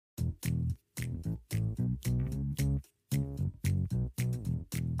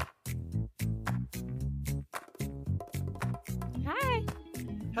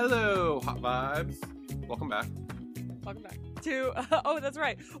Hello, Hot Vibes. Welcome back. Welcome back to, oh, that's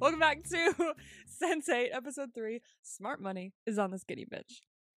right. Welcome back to Sense8, episode 3. Smart money is on the skinny bitch.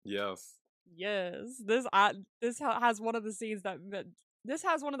 Yes. Yes. This has one of the scenes this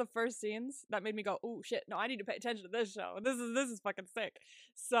has one of the first scenes that made me go, oh shit, no, I need to pay attention to this show. This is fucking sick.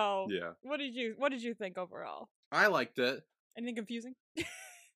 So, Yeah. what did you think overall? I liked it. Anything confusing?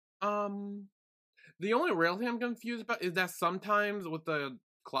 The only real thing I'm confused about is that sometimes with the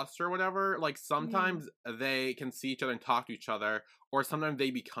cluster or whatever, like sometimes they can see each other and talk to each other, or sometimes they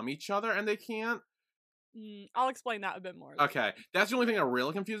become each other and they can't. I'll explain that a bit more. Okay, that's the only thing that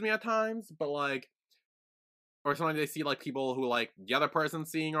really confused me at times, but like, or sometimes they see like people who like the other person's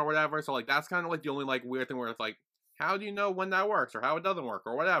seeing or whatever, so like that's kind of like the only like weird thing where it's like, how do you know when that works or how it doesn't work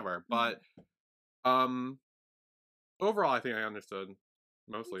or whatever, but overall I think I understood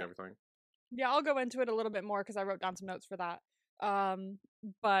mostly everything. Yeah, I'll go into it a little bit more because I wrote down some notes for that.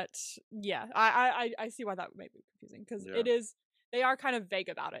 But yeah, I see why that may be confusing because they are kind of vague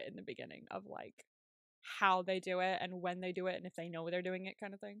about it in the beginning of like how they do it and when they do it and if they know they're doing it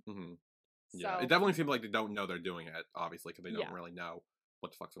kind of thing. Mm-hmm. Yeah, it definitely seems like they don't know they're doing it, obviously, because they don't really know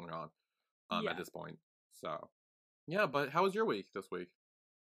what the fuck's going on at this point. So, yeah, but how was your week this week?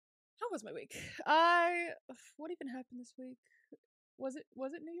 How was my week? What even happened this week? Was it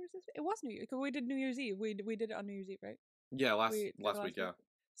New Year's this week? It was New Year, because we did New Year's Eve. We did it on New Year's Eve, right? Yeah, last week, yeah.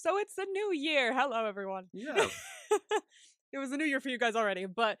 So it's the new year. Hello, everyone. Yeah. It was a new year for you guys already,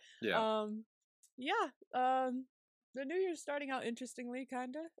 but yeah. The new year's starting out interestingly,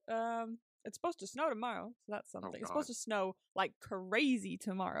 kinda. It's supposed to snow tomorrow, so that's something. It's supposed to snow like crazy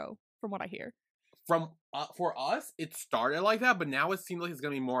tomorrow, from what I hear. From for us, it started like that, but now it seems like it's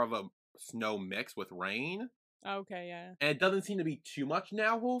gonna be more of a snow mix with rain. Okay, yeah. And it doesn't seem to be too much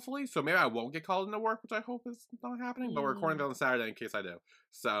now, hopefully. So maybe I won't get called into work, which I hope is not happening. But we're recording it on Saturday in case I do.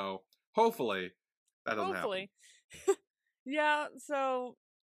 So hopefully that doesn't happen. Yeah, so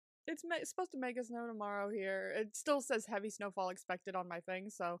it's supposed to make a snow tomorrow here. It still says heavy snowfall expected on my thing,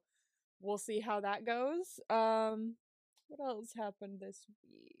 so we'll see how that goes. What else happened this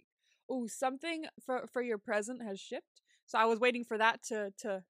week? Oh, something for your present has shipped. So I was waiting for that to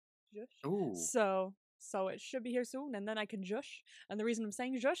Ooh. So it should be here soon, and then I can jush. And the reason I'm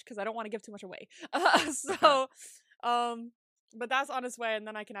saying jush, because I don't want to give too much away. But that's on its way, and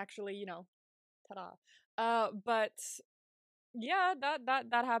then I can actually, ta-da. But yeah,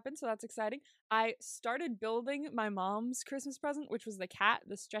 that happened, so that's exciting. I started building my mom's Christmas present, which was the cat.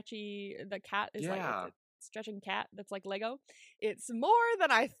 The cat is like a stretching cat that's like Lego. It's more than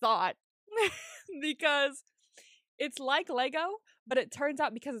I thought because it's like Lego, but it turns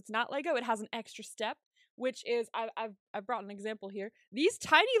out because it's not Lego, it has an extra step, which is I've brought an example here. These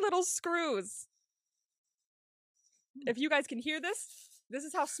tiny little screws. If you guys can hear this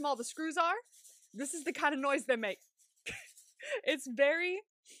is how small the screws are. This is the kind of noise they make. It's very,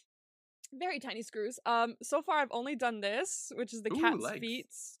 very tiny screws. So far I've only done this, which is the cat's feet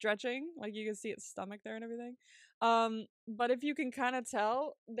stretching. Like you can see its stomach there and everything. But if you can kind of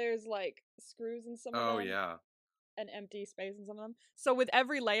tell, there's like screws in some of them. Oh yeah. An empty space in some of them. So with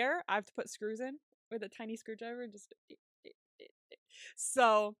every layer, I have to put screws in with a tiny screwdriver and just.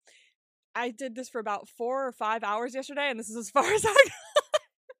 So I did this for about 4 or 5 hours yesterday, and this is as far as I got.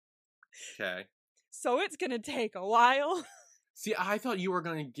 Okay. So it's gonna take a while. See, I thought you were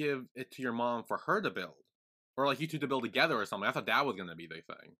gonna give it to your mom for her to build, or like you two to build together or something. I thought that was gonna be the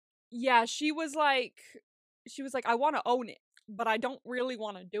thing. Yeah, she was like, I want to own it, but I don't really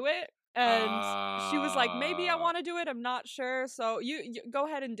want to do it. And she was like, maybe I want to do it. I'm not sure. So you go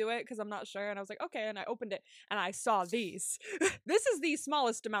ahead and do it because I'm not sure. And I was like, okay. And I opened it and I saw these. This is the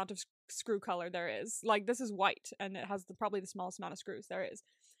smallest amount of screw color there is. Like this is white and it has probably the smallest amount of screws there is.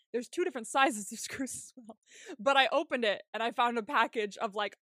 There's 2 different sizes of screws as well. But I opened it and I found a package of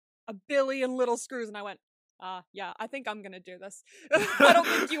like 1 billion little screws and I went, yeah, I think I'm going to do this. I don't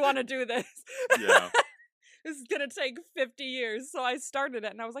think you want to do this. Yeah. This is gonna take 50 years. So I started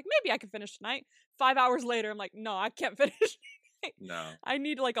it and I was like, maybe I can finish tonight. 5 hours later, I'm like, no, I can't finish tonight. No. I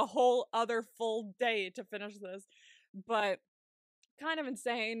need like a whole other full day to finish this. But kind of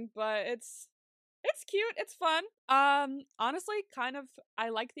insane, but it's cute. It's fun. Honestly, kind of, I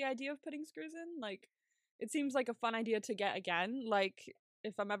like the idea of putting screws in. Like, it seems like a fun idea to get again. Like,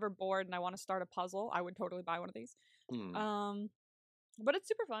 if I'm ever bored and I want to start a puzzle, I would totally buy one of these. But it's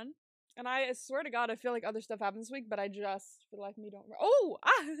super fun. And I swear to God, I feel like other stuff happened this week, but I just, for the life of me, don't remember. Oh,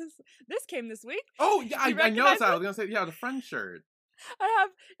 this came this week. Oh, yeah, I noticed that. I was going to say, yeah, the friend shirt. I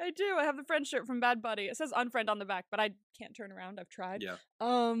have the friend shirt from Bad Buddy. It says unfriend on the back, but I can't turn around. I've tried. Yeah.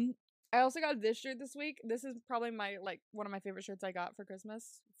 I also got this shirt this week. This is probably my one of my favorite shirts I got for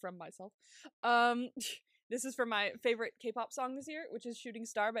Christmas from myself. This is for my favorite K-pop song this year, which is "Shooting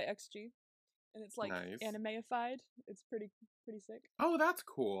Star" by XG, and it's like Nice. animeified. It's pretty sick. Oh, that's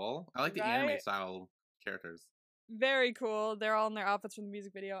cool. I like the anime Right? style characters. Very cool. They're all in their outfits from the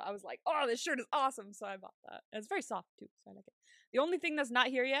music video. I was like, oh, this shirt is awesome, so I bought that. And it's very soft too, so I like it. The only thing that's not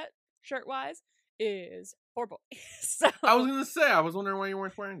here yet, shirt-wise, is Poor Boy. So I was gonna say, I was wondering why you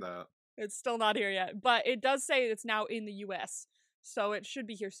weren't wearing that. it's still not here yet, but it does say it's now in the US, so it should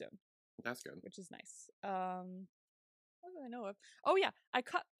be here soon, That's good. which is nice. What do I know of? Oh yeah, I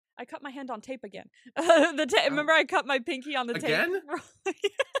cut my hand on tape again. Remember I cut my pinky on the tape? Again? Yes,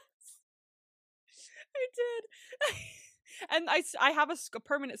 I did. And I have a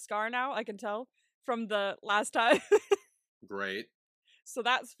permanent scar now, I can tell, from the last time. Great. So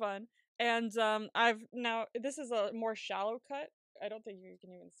that's fun. And this is a more shallow cut. I don't think you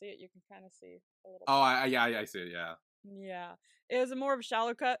can even see it. You can kind of see a little. Oh, I see it, yeah. Yeah. It was a more of a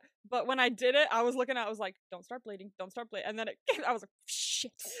shallow cut, but when I did it, I was looking at it, I was like, don't start bleeding, and then I was like,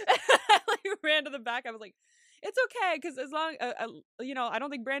 shit. I like ran to the back. I was like, it's okay, because as long, I don't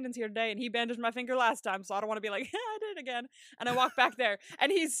think Brandon's here today, and he bandaged my finger last time, so I don't want to be like, I did it again. And I walked back there,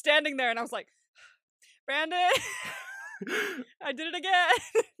 and he's standing there, and I was like, Brandon, I did it again.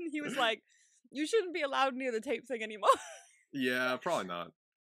 He was like, you shouldn't be allowed near the tape thing anymore. Yeah, probably not.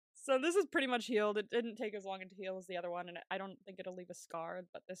 So this is pretty much healed. It didn't take as long to heal as the other one, and I don't think it'll leave a scar,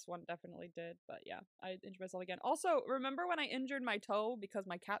 but this one definitely did. But yeah, I injured myself again. Also, remember when I injured my toe because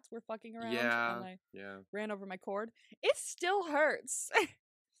my cats were fucking around and I ran over my cord? It still hurts.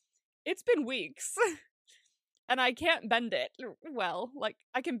 It's been weeks. And I can't bend it well. Like,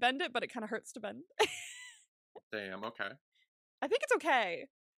 I can bend it, but it kind of hurts to bend. Damn, okay. I think it's okay,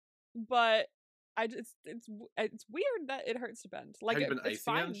 but it's weird that it hurts to bend. Like, Have you been it's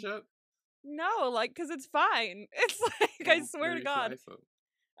icing fine. and shit? No, like, cause it's fine. It's like, I swear to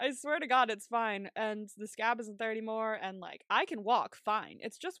God, it's fine. And the scab isn't there anymore. And like, I can walk fine.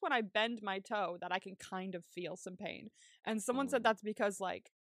 It's just when I bend my toe that I can kind of feel some pain. And someone said that's because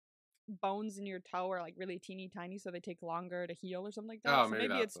like bones in your toe are like really teeny tiny, so they take longer to heal or something like that. Oh, So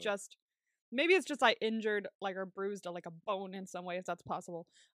maybe it's just I injured like or bruised like a bone in some way, if that's possible.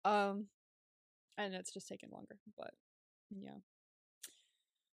 And it's just taking longer. But yeah.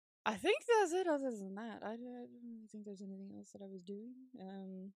 I think that's it. Other than that, I don't think there's anything else that I was doing.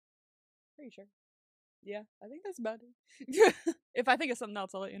 Pretty sure. Yeah, I think that's about it. If I think of something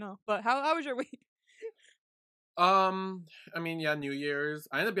else, I'll let you know. But how was your week? I mean, yeah, New Year's.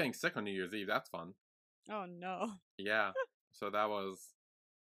 I ended up getting sick on New Year's Eve. That's fun. Oh no. Yeah. So that was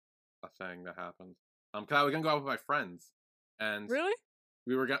a thing that happened. Cause I was gonna go out with my friends, and Really?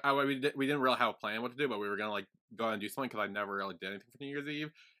 we were gonna. We didn't really have a plan what to do, but we were gonna like go out and do something because I never really did anything for New Year's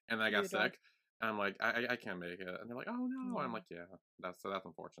Eve, and then I got sick. And I'm like, I can't make it, and they're like, oh no. I'm like, yeah, that's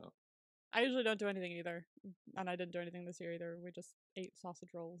unfortunate. I usually don't do anything either, and I didn't do anything this year either. We just ate sausage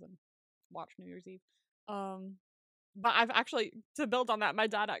rolls and watched New Year's Eve. But I've actually, to build on that, my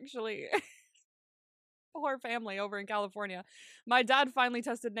dad actually, poor family over in California, my dad finally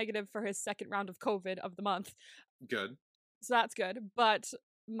tested negative for his second round of COVID of the month. Good. So that's good. But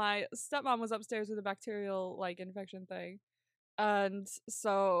my stepmom was upstairs with a bacterial like infection thing, and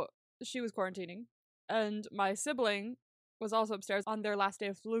so she was quarantining, and my sibling was also upstairs on their last day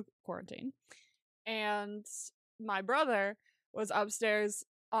of flu quarantine, and my brother was upstairs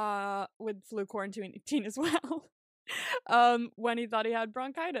with flu quarantine as well. When he thought he had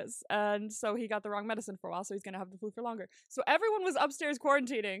bronchitis, and so he got the wrong medicine for a while, so he's gonna have the flu for longer. So everyone was upstairs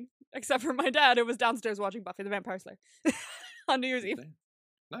quarantining except for my dad, who was downstairs watching Buffy the Vampire Slayer on New Year's Eve.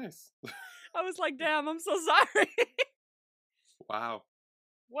 Nice. I was like, damn, I'm so sorry. Wow.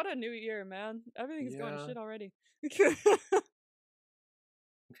 What a new year, man. Everything's going to shit already. I'm trying to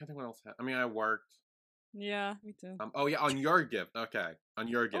think what else. I mean, I worked. Yeah, me too. Oh yeah, on your gift. Okay, on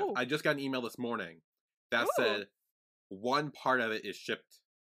your gift. I just got an email this morning that said one part of it is shipped.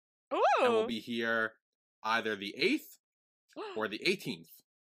 And will be here either the 8th or the 18th.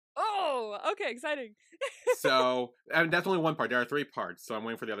 Oh, okay, exciting. So, and that's only one part. There are 3 parts, so I'm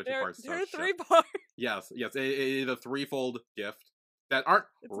waiting for the other 2 parts. There are 3 parts. Yes. It is a threefold gift that aren't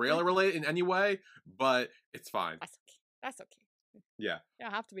really related in any way, but it's fine. That's okay. Yeah. They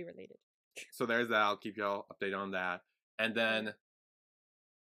don't have to be related. So there's that. I'll keep y'all updated on that. And then,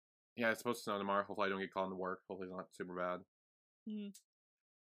 yeah, it's supposed to snow tomorrow. Hopefully I don't get called into work. Hopefully it's not super bad.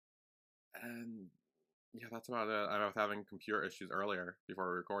 And yeah, that's about it. I was having computer issues earlier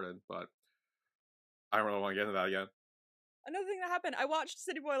before we recorded, but I don't really want to get into that again. Another thing that happened, I watched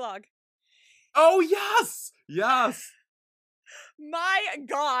City Boy Log. Oh, yes! Yes! My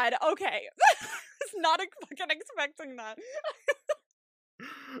God. Okay. It's not fucking expecting that.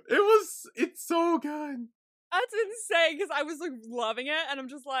 It's so good. That's insane because I was like loving it, and I'm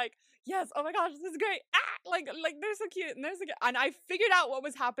just like, yes, oh my gosh, this is great. Ah, like they're so cute, and and I figured out what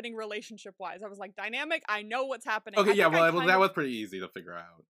was happening relationship wise. I was like, dynamic. I know what's happening. Okay, I yeah, think well, that was pretty easy to figure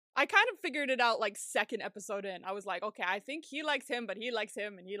out. I kind of figured it out like second episode in. I was like, okay, I think he likes him, but he likes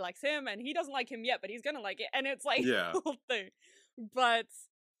him, and he likes him, and he doesn't like him yet, but he's gonna like it, and it's like Yeah. the whole thing. But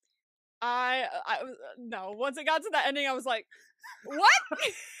I no. Once it got to the ending, I was like, what?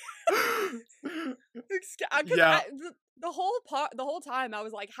 Yeah. The whole time I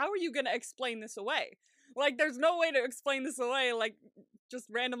was like, how are you gonna explain this away? Like, there's no way to explain this away. Like, just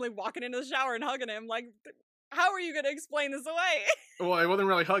randomly walking into the shower and hugging him. Like, how are you gonna explain this away? Well, it wasn't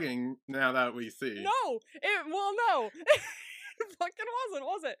really hugging now that we see. No, no, it fucking wasn't,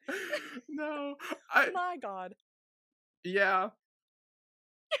 was it? No, My God. Yeah.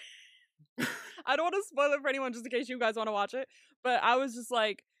 I don't want to spoil it for anyone just in case you guys want to watch it, but I was just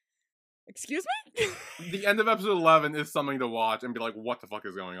like, excuse me? The end of episode 11 is something to watch and be like, what the fuck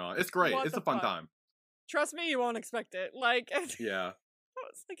is going on? It's great. It's a fun time. Trust me, you won't expect it. Like, yeah. I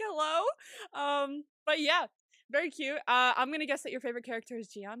was like, hello? But yeah, very cute. I'm gonna guess that your favorite character is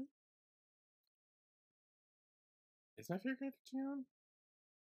Jian. Is my favorite character Jian?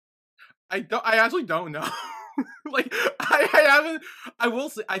 I actually don't know. Like, I haven't, I will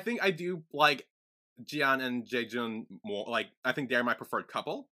say, I think I do like Jian and Jaejun more. Like, I think they're my preferred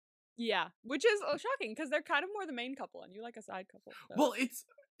couple. Yeah, which is shocking because they're kind of more the main couple, and you like a side couple. So. Well, it's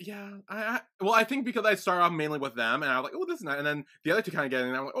I think because I started off mainly with them, and I was like, oh, this is nice, and then the other two kind of get in,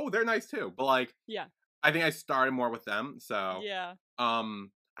 and I'm like, oh, they're nice too. But like, yeah, I think I started more with them. So yeah, I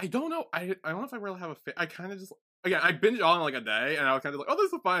don't know. I don't know if I really have a fit. I kind of just again I binged all in like a day, and I was kind of like, oh,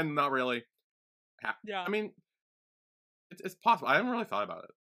 this is fun. Not really. Yeah. I mean, it's possible. I haven't really thought about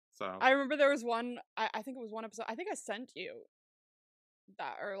it. So I remember there was one. I think it was one episode. I think I sent you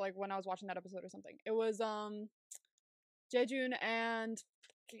that, or like when I was watching that episode or something. It was Jaejun and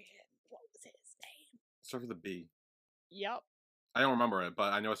what was his name? Starts with a B. Yep. I don't remember it,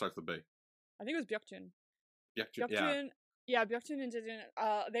 but I know it starts with a B. I think it was Byukjun. Byukjun, yeah, Byukjun and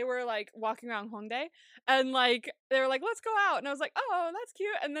Jaejun. They were like walking around Hongdae, and like they were like, "Let's go out," and I was like, "Oh, that's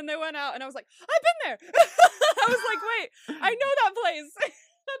cute." And then they went out, and I was like, "I've been there." I was like, "Wait, I know that place.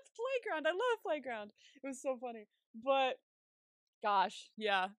 That's Playground. I love Playground." It was so funny, but. Gosh,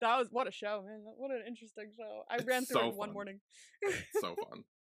 yeah, that was what a show, man. What an interesting show. I ran through it one morning. So fun.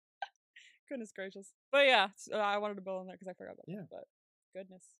 Goodness gracious. But yeah, I wanted to build on that because I forgot about that. But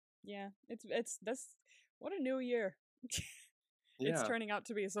goodness, yeah, it's this. What a new year. It's turning out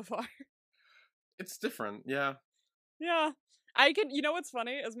to be so far. It's different, yeah. Yeah, I can. You know what's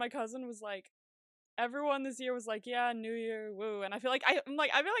funny is my cousin was like, everyone this year was like, yeah, New Year, woo. And I feel like I feel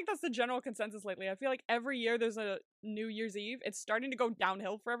like that's the general consensus lately. I feel like every year there's a New Year's Eve. It's starting to go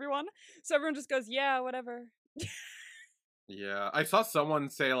downhill for everyone. So everyone just goes, yeah, whatever. Yeah. I saw someone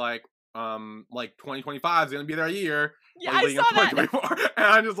say like 2025 is gonna be their year. Yeah, I saw that. And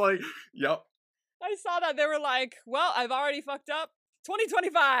I'm just like, yep. I saw that. They were like, well, I've already fucked up.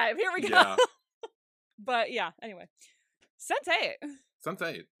 2025, here we go. Yeah. But yeah, anyway. Sense8.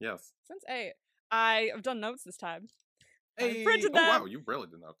 Sense8, yes. Sense8. I have done notes this time. Hey. I printed them. Oh wow, you really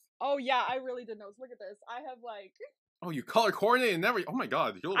did notes. Oh yeah, I really did notes. Look at this. I have like. Oh, you color coordinated and everything. Oh my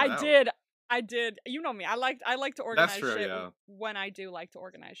god, I did. You know me. I like to organize That's true, shit yeah. when I do like to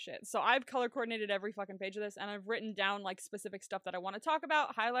organize shit. So I've color coordinated every fucking page of this, and I've written down like specific stuff that I want to talk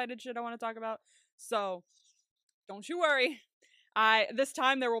about, highlighted shit I want to talk about. So don't you worry. This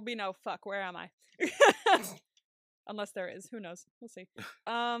time there will be no fuck. Where am I? Unless there is. Who knows? We'll see.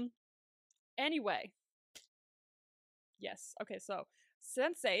 Anyway. Yes. Okay, so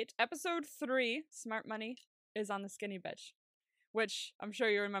Sense8, episode 3, Smart Money, is on the skinny bitch. Which I'm sure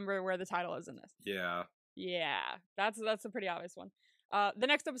you remember where the title is in this. Yeah. Yeah. That's a pretty obvious one. The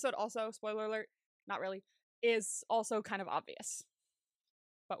next episode also, spoiler alert, not really, is also kind of obvious.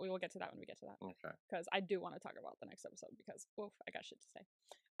 But we will get to that when we get to that. Okay. Because I do want to talk about the next episode because, oof, I got shit to say.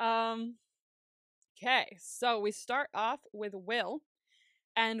 Okay, so we start off with Will,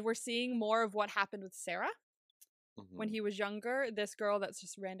 and we're seeing more of what happened with Sarah. When he was younger, this girl that's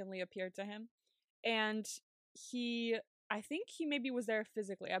just randomly appeared to him. And I think he maybe was there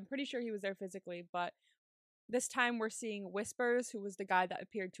physically. I'm pretty sure he was there physically, but this time we're seeing Whispers, who was the guy that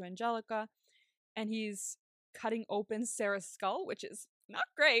appeared to Angelica, and he's cutting open Sarah's skull, which is not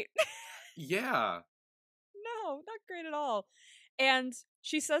great. Yeah. No, not great at all. And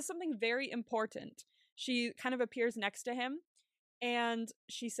she says something very important. She kind of appears next to him, and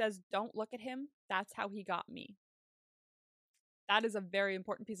she says, "Don't look at him. That's how he got me." That is a very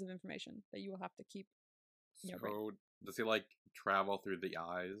important piece of information that you will have to keep in your brain. So does he like travel through the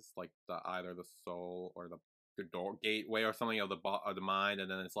eyes, like either the soul or the door gateway or something of the mind,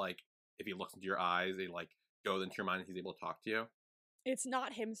 and then it's like if he looks into your eyes, he like goes into your mind and he's able to talk to you? It's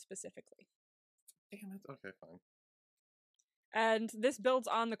not him specifically. Damn it. Okay, fine. And this builds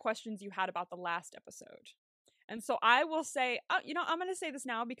on the questions you had about the last episode. And so I will say, I'm going to say this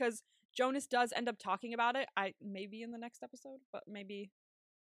now because Jonas does end up talking about it. Maybe in the next episode, but maybe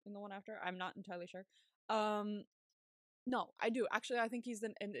in the one after. I'm not entirely sure. No, I do. Actually, I think he's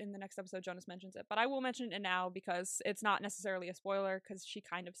in the next episode, Jonas mentions it. But I will mention it now because it's not necessarily a spoiler because she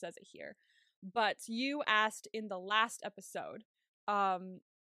kind of says it here. But you asked in the last episode, I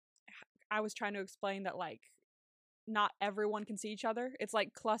was trying to explain that, like, not everyone can see each other. It's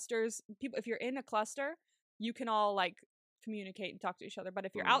like clusters. People, if you're in a cluster, you can all, like, communicate and talk to each other. But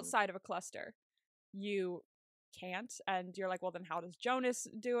if you're outside of a cluster, you can't. And you're like, well, then how does Jonas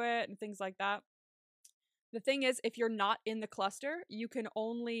do it? And things like that. The thing is, if you're not in the cluster, you can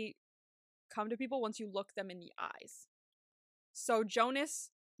only come to people once you look them in the eyes. So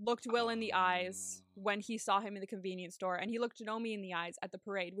Jonas looked Will in the eyes when he saw him in the convenience store, and he looked Nomi in the eyes at the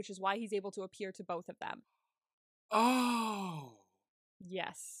parade, which is why he's able to appear to both of them. Oh.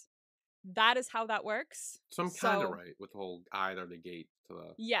 Yes. That is how that works. So I'm kind of right with the whole either the gate to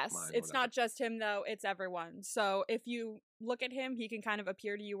the Yes, mind, it's whatever. not just him, though. It's everyone. So if you look at him, he can kind of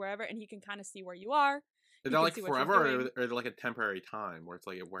appear to you wherever, and he can kind of see where you are. Is that like forever, or is it like a temporary time where it's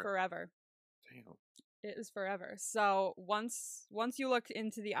like forever? Damn. It is forever. So once you look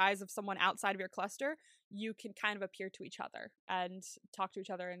into the eyes of someone outside of your cluster, you can kind of appear to each other and talk to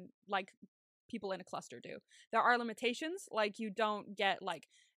each other, and like people in a cluster do. There are limitations, like you don't get like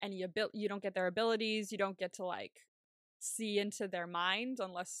you don't get their abilities, you don't get to like see into their mind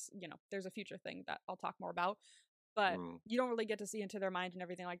unless, there's a future thing that I'll talk more about. But you don't really get to see into their mind and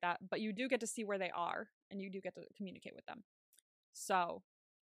everything like that. But you do get to see where they are, and you do get to communicate with them. So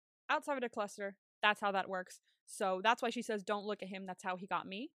outside of the cluster, that's how that works. So that's why she says, don't look at him. That's how he got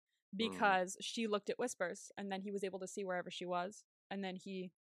me. Because she looked at Whispers, and then he was able to see wherever she was. And then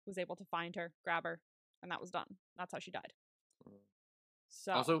he was able to find her, grab her, and that was done. That's how she died.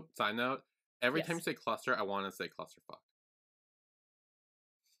 So also, side note, every time you say cluster, I want to say clusterfuck.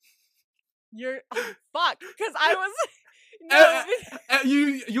 Fuck, because I was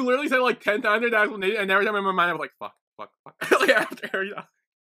you literally said like 10 times their explanation, and every time in my mind I was like fuck. Like after,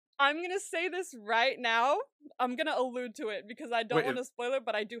 I'm gonna say this right now. I'm gonna allude to it because I don't want to spoil it,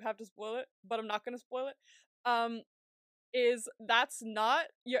 but I do have to spoil it. But I'm not gonna spoil it.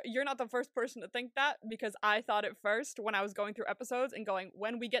 You're not the first person to think that, because I thought it first when I was going through episodes and going,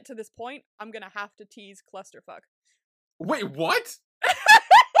 when we get to this point, I'm gonna have to tease clusterfuck. Wait, what?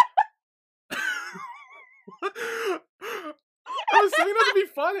 I was saying that to be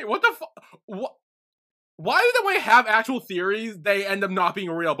funny. What the fuck? What? Why do when I have actual theories, they end up not being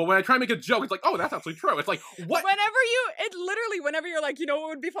real? But when I try to make a joke, it's like, oh, that's actually true. It's like, what? Whenever you're like, what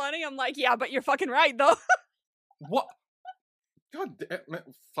would be funny? I'm like, yeah, but you're fucking right, though. What? God damn it.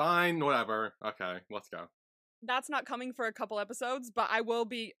 Fine, whatever. Okay, let's go. That's not coming for a couple episodes, but I will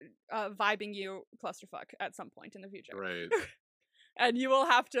be vibing you clusterfuck at some point in the future. Right. And you will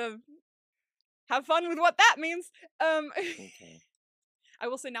have to have fun with what that means. Okay. I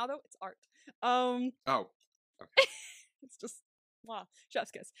will say now, though, it's art. Oh. Okay. It's just, wow,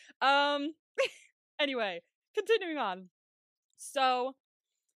 chef's kiss. Anyway, continuing on. So,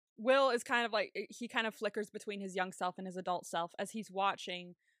 Will is kind of like, he kind of flickers between his young self and his adult self as he's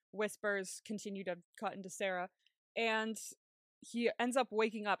watching Whispers continue to cut into Sarah. And he ends up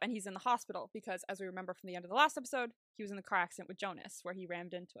waking up, and he's in the hospital because, as we remember from the end of the last episode, he was in the car accident with Jonas where he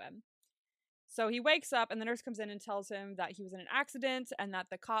rammed into him. So he wakes up, and the nurse comes in and tells him that he was in an accident and that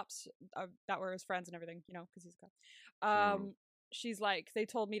the cops that were his friends and everything, because he's a cop. She's like, they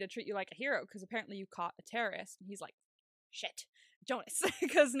told me to treat you like a hero because apparently you caught a terrorist. And he's like, shit, Jonas.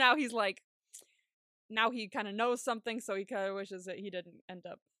 Because now he's like, now he kind of knows something, so he kind of wishes that he didn't end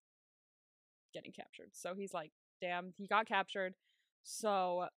up getting captured. So he's like, damn, he got captured.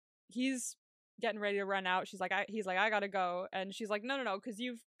 So he's getting ready to run out. He's like, I gotta go. And she's like, no, because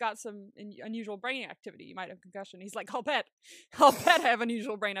you've got some unusual brain activity. You might have concussion. He's like, I'll bet I have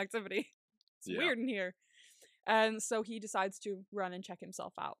unusual brain activity. It's weird in here. And so he decides to run and check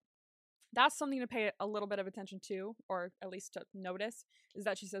himself out. That's something to pay a little bit of attention to, or at least to notice, is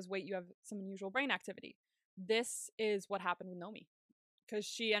that she says, wait, you have some unusual brain activity. This is what happened with Nomi. Because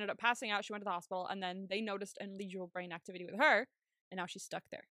she ended up passing out, she went to the hospital, and then they noticed unusual brain activity with her, and now she's stuck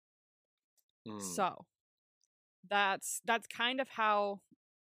there. So, that's kind of how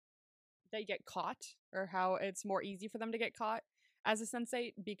they get caught, or how it's more easy for them to get caught. as a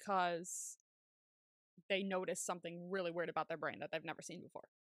sensate because they notice something really weird about their brain that they've never seen before.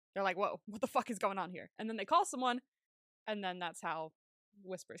 They're like, whoa, what the fuck is going on here? And then they call someone, and then that's how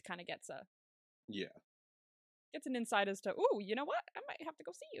Whispers kind of gets an insight as to, ooh, you know what? I might have to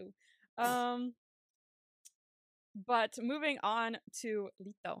go see you. But moving on to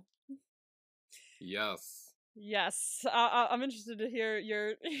Lito. Yes. Yes. I'm interested to hear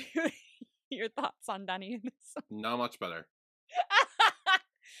your your thoughts on Danny in this. Not much better.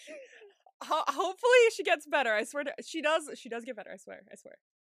 Hopefully she gets better. I swear she does get better. I swear.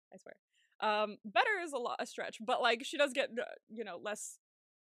 Better is a stretch, but like she does get less.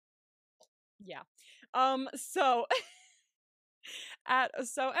 Yeah. So at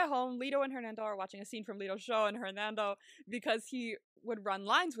home, Lito and Hernando are watching a scene from Lito's show, and Hernando, because he would run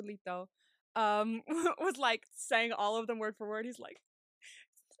lines with Lito, was like saying all of them word for word. He's like,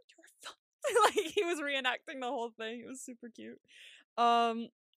 "It's not your fault." Like he was reenacting the whole thing. It was super cute. And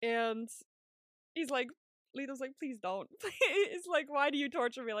he's like, Lito's like, "Please don't." It's like, "Why do you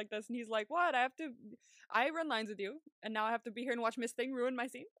torture me like this?" And he's like, "What? I run lines with you, and now I have to be here and watch Miss Thing ruin my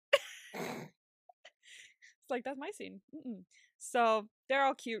scene." It's like, that's my scene. Mm-mm. So they're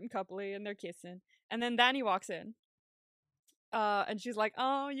all cute and coupley, and they're kissing. And then Danny walks in. And she's like,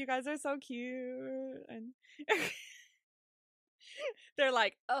 "Oh, you guys are so cute." And they're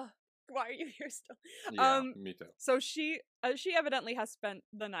like, "Oh, why are you here still?" Yeah, me too. So she evidently has spent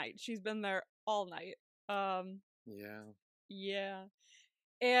the night. She's been there all night. Yeah.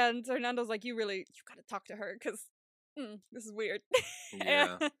 And Hernando's like, you gotta talk to her, because this is weird.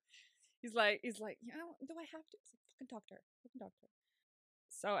 Yeah. He's like, yeah, do I have to? It's like, fucking talk to her.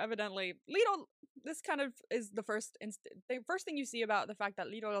 So evidently, Lito, this kind of is the first thing you see about the fact that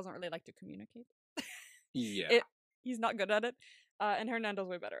Lito doesn't really like to communicate. Yeah. He's not good at it. And Hernando's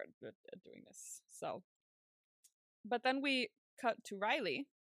way better at doing this. So, but then we cut to Riley,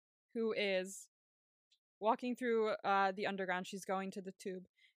 who is walking through the underground. She's going to the tube,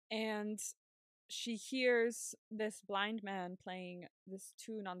 and she hears this blind man playing this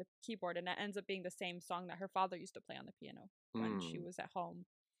tune on the keyboard, and it ends up being the same song that her father used to play on the piano when she was at home.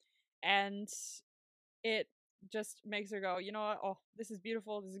 And it just makes her go, you know what? Oh, this is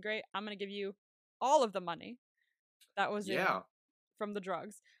beautiful. This is great. I'm going to give you all of the money that was in from the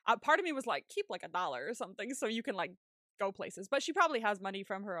drugs. Part of me was like, keep like $1 or something so you can like go places. But she probably has money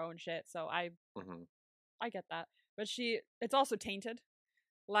from her own shit, so I get that. But it's also tainted.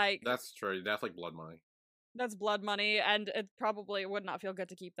 Like, that's true. That's like blood money. That's blood money, and it probably would not feel good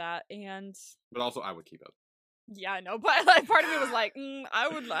to keep that. But also, I would keep it. Yeah, I know. But like, part of me was like,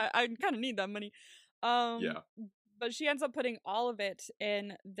 I kind of need that money. Yeah. But she ends up putting all of it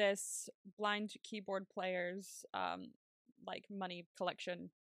in this blind keyboard player's like money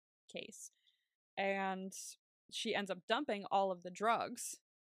collection case, and she ends up dumping all of the drugs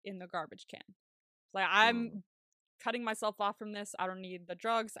in the garbage can. Like, I'm cutting myself off from this. I don't need the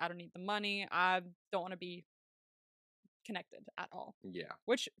drugs. I don't need the money. I don't want to be connected at all. Yeah.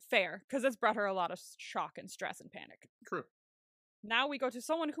 Which, fair, because it's brought her a lot of shock and stress and panic. True. Now we go to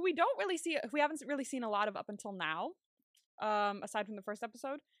someone who we haven't really seen a lot of up until now, aside from the first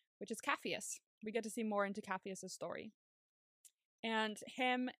episode, which is Capheus. We get to see more into Capheus' story. And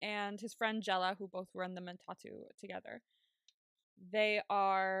him and his friend Jella, who both run the Mentatu together, they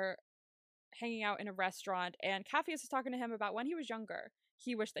are hanging out in a restaurant, and Capheus is talking to him about when he was younger.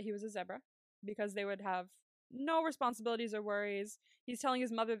 He wished that he was a zebra because they would have no responsibilities or worries. He's telling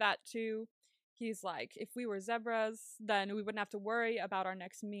his mother that too. He's like, if we were zebras, then we wouldn't have to worry about our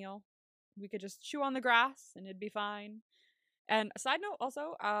next meal. We could just chew on the grass and it'd be fine. And a side note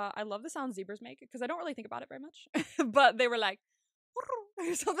also, I love the sound zebras make, because I don't really think about it very much. But they were like, or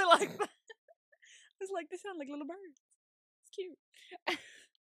something like that. It's like, they sound like little birds. It's cute.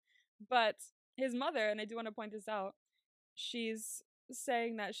 But his mother, and I do want to point this out, she's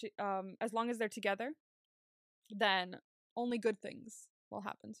saying that as long as they're together, then only good things will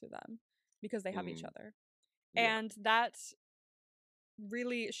happen to them because they have each other. Yeah. And that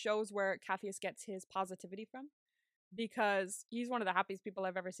really shows where Capheus gets his positivity from, because he's one of the happiest people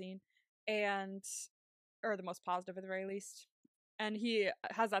I've ever seen, or the most positive at the very least. And he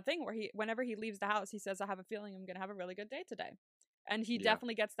has that thing where whenever he leaves the house, he says, "I have a feeling I'm going to have a really good day today." And he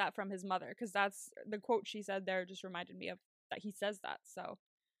definitely gets that from his mother, because that's the quote she said there just reminded me of that he says that. So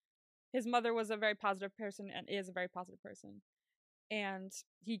his mother was a very positive person and is a very positive person. And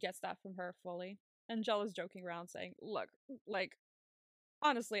he gets that from her fully. And Jella's joking around saying, look, like,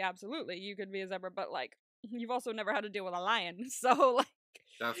 honestly, absolutely, you could be a zebra, but like, you've also never had to deal with a lion. So like,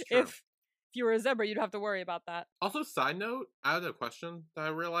 that's true. If you were a zebra, you'd have to worry about that. Also, side note, I had a question that I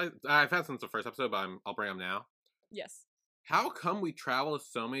realized I've had since the first episode, but I'll bring them now. Yes. how come we travel to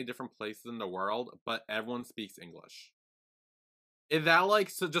so many different places in the world, but everyone speaks English? Is that like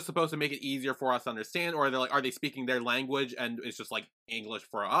just supposed to make it easier for us to understand, or are they speaking their language and it's just like English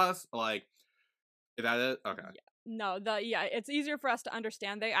for us? Like, is that it? Okay. Yeah. No, it's easier for us to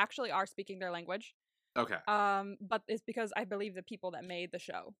understand. They actually are speaking their language. Okay. But it's because I believe the people that made the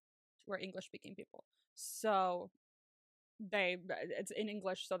show were English speaking people. So it's in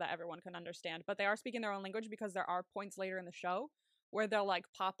English so that everyone can understand. But they are speaking their own language because there are points later in the show where they'll like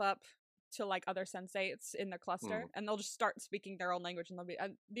pop up to like other sensates in the cluster and they'll just start speaking their own language and they'll be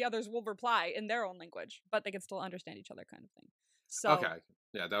the others will reply in their own language, but they can still understand each other kind of thing. So okay.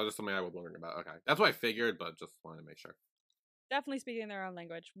 Yeah, that was just something I was wondering about. Okay. That's what I figured, but just wanted to make sure. Definitely speaking their own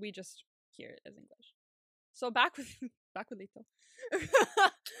language. We just hear it as English. So back with Lito.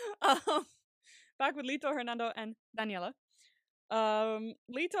 Back with Lito, Hernando, and Daniela.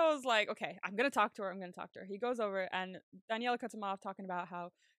 Lito's like, okay, I'm gonna talk to her. He goes over and Daniela cuts him off talking about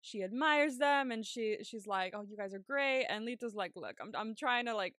how she admires them and she's like, oh, you guys are great. And Lito's like, look, I'm trying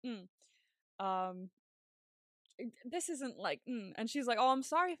to like, this isn't like, and she's like, oh, I'm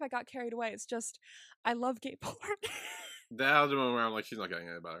sorry if I got carried away. It's just, I love gay porn. That was the moment where I'm like, she's not getting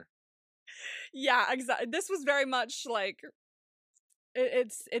any better. Yeah, exactly. This was very much like,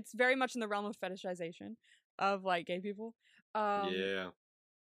 it's very much in the realm of fetishization of like gay people. Yeah.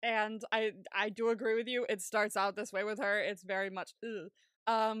 And I do agree with you. It starts out this way with her. It's very much,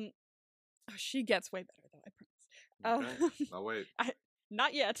 she gets way better though, I promise. Okay. I'll wait.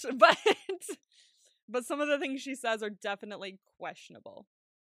 Not yet, but some of the things she says are definitely questionable.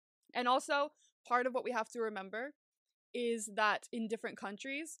 And also, part of what we have to remember is that in different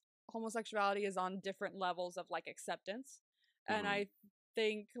countries, homosexuality is on different levels of like acceptance. And I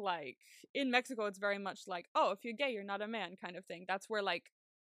think like in Mexico, it's very much like, oh, if you're gay, you're not a man kind of thing. That's where like,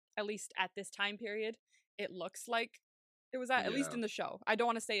 at least at this time period, it looks like it was at least in the show. I don't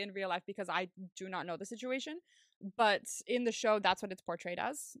want to say in real life because I do not know the situation, but in the show, that's what it's portrayed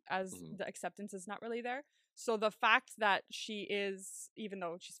as the acceptance is not really there. So the fact that she is, even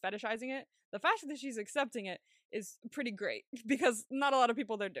though she's fetishizing it, the fact that she's accepting it is pretty great because not a lot of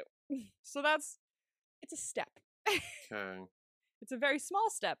people there do. So it's a step. Okay. It's a very small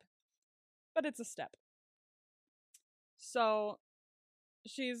step, but it's a step. So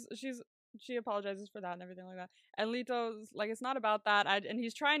she apologizes for that and everything like that. And Lito's like, it's not about that. And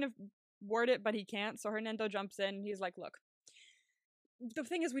he's trying to word it, but he can't. So Hernando jumps in and he's like, look, the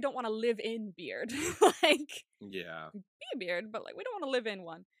thing is we don't want to live in Beard. Like, yeah, be a Beard, but like we don't want to live in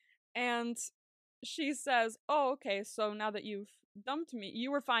one. And she says, oh, okay, so now that you've dumped me,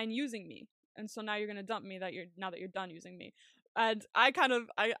 you were fine using me. And so now you're gonna dump me now that you're done using me. And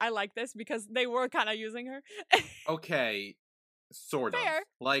I like this because they were kind of using her. Okay. Sort Fair. of.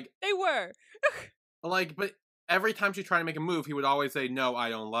 Like, they were. like, but every time she tried to make a move, he would always say, no, I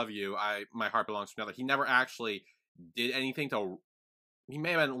don't love you. My heart belongs to another. He never actually did anything he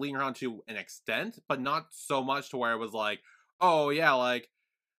may have been leading her on to an extent, but not so much to where it was like, oh yeah, like,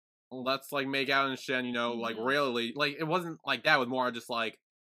 let's like make out and shit, like really, like it wasn't like that. It was more just like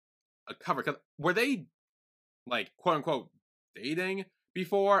a cover. Cause were they like quote unquote dating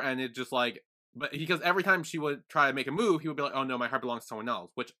before? And it just like, but because every time she would try to make a move, he would be like, oh no, my heart belongs to someone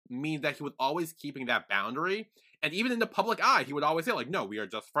else, which means that he was always keeping that boundary. And even in the public eye, he would always say like, no, we are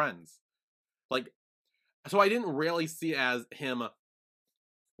just friends. Like, so I didn't really see it as him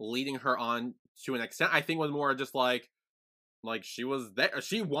leading her on to an extent. I think it was more just like she was there.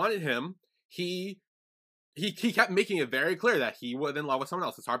 She wanted him. He kept making it very clear that he was in love with someone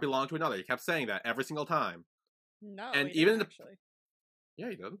else. His heart belonged to another. He kept saying that every single time. No, and even actually. Yeah,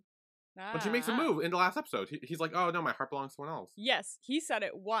 he did. When she makes a move in the last episode, he's like, oh no, my heart belongs to someone else. Yes, he said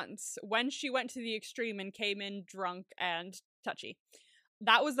it once when she went to the extreme and came in drunk and touchy.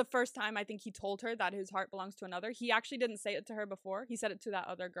 That was the first time I think he told her that his heart belongs to another. He actually didn't say it to her before. He said it to that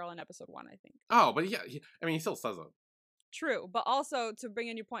other girl in episode 1, I think. Oh, but yeah, he still says it. True, but also to bring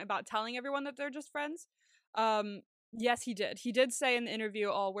in your point about telling everyone that they're just friends, yes, he did. He did say in the interview,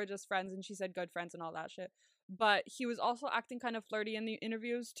 oh, we're just friends, and she said good friends and all that shit. But he was also acting kind of flirty in the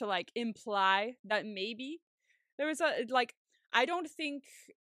interviews to like imply that maybe there was a like I think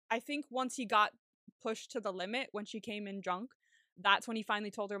once he got pushed to the limit when she came in drunk, that's when he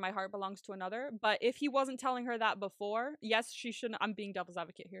finally told her my heart belongs to another. But if he wasn't telling her that before, yes, she shouldn't. I'm being devil's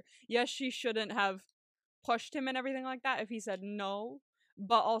advocate here. Yes, she shouldn't have pushed him and everything like that if he said no.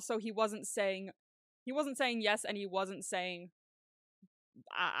 But also he wasn't saying yes, and he wasn't saying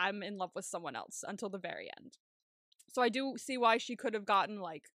I'm in love with someone else until the very end. So I do see why she could have gotten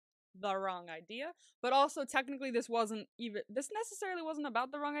like the wrong idea. But also, technically, this necessarily wasn't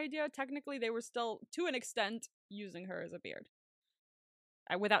about the wrong idea. Technically, they were still, to an extent, using her as a beard.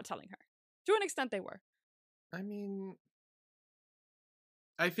 Without telling her. To an extent, they were. I mean,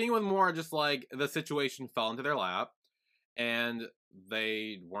 I think it was more just like the situation fell into their lap, and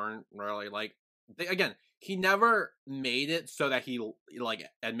they weren't really like. Again, he never made it so that he like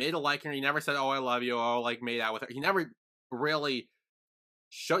admitted to liking her. He never said, "Oh, I love you," or like made out with her. He never really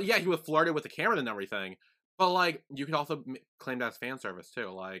showed. Yeah, he was flirted with the camera and everything, but like you could also claim that as fan service too.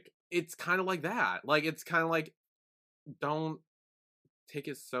 Like it's kind of like that. Like it's kind of like don't take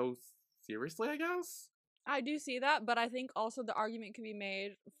it so seriously, I guess. I do see that, but I think also the argument can be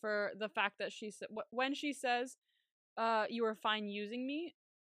made for the fact that she said when she says, "You were fine using me,"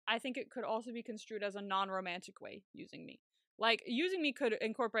 I think it could also be construed as a non-romantic way using me. Like using me could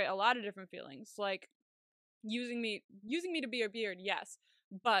incorporate a lot of different feelings. Like using me to be a beard, yes,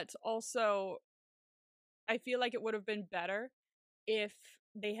 but also I feel like it would have been better if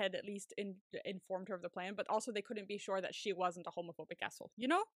they had at least informed her of the plan, but also they couldn't be sure that she wasn't a homophobic asshole, you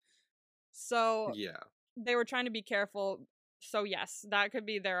know? So Yeah. they were trying to be careful. So yes, that could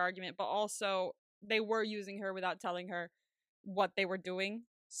be their argument, but also they were using her without telling her what they were doing.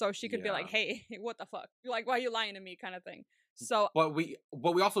 So she could be like, "Hey, what the fuck? Like, why are you lying to me?" kind of thing. So But we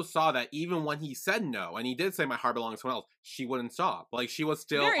also saw that even when he said no, and he did say my heart belongs to someone else, she wouldn't stop. Like she was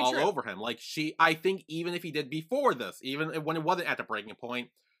still very all true. over him. Like I think even if he did before this, even when it wasn't at the breaking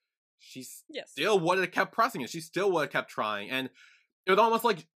point, she still would have kept pressing it. She still would have kept trying. And it was almost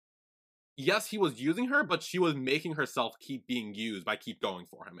like, yes, he was using her, but she was making herself keep being used by keep going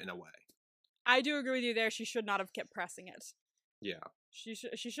for him in a way. I do agree with you there. She should not have kept pressing it. Yeah. She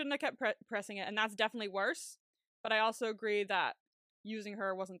shouldn't have kept pressing it, and that's definitely worse. But I also agree that using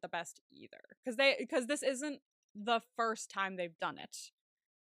her wasn't the best either, because this isn't the first time they've done it.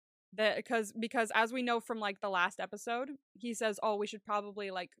 Because as we know from like the last episode, he says, "Oh, we should probably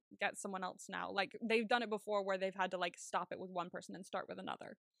like get someone else now." Like they've done it before, where they've had to like stop it with one person and start with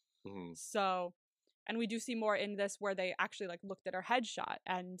another. Mm-hmm. So, and we do see more in this where they actually like looked at her headshot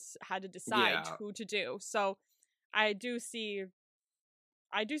and had to decide who to do. So, I do see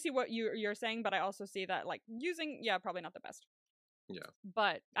what you're saying, but I also see that like using, probably not the best. Yeah.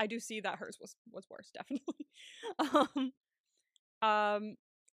 But I do see that hers was worse, definitely.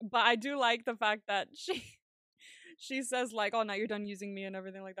 But I do like the fact that she says like, "Oh, now you're done using me," and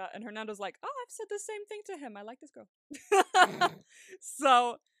everything like that. And Hernando's like, "Oh, I've said the same thing to him. I like this girl."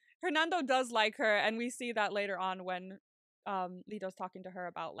 So Hernando does like her, and we see that later on when Lito's talking to her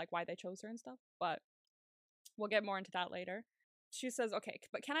about like why they chose her and stuff. But we'll get more into that later. She says, "Okay,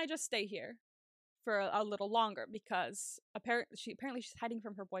 but can I just stay here for a little longer, because apparently she's hiding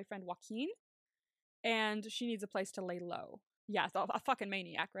from her boyfriend Joaquin, and she needs a place to lay low." Yeah, a fucking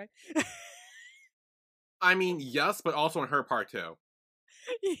maniac, right? I mean, yes, but also on her part too.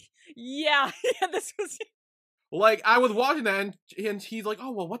 Yeah, this was like I was watching that, and he's like,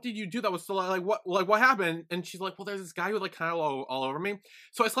 "Oh well, what did you do that was so like what happened?" And she's like, "Well, there's this guy who like kind of all over me,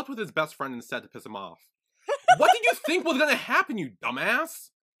 so I slept with his best friend instead to piss him off." What did you think was gonna happen, you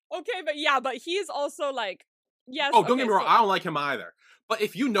dumbass? Okay, but he's also like, yes. Oh, don't get me wrong, I don't like him either. But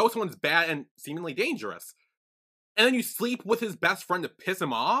if you know someone's bad and seemingly dangerous, and then you sleep with his best friend to piss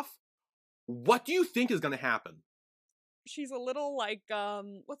him off, what do you think is gonna happen? She's a little like,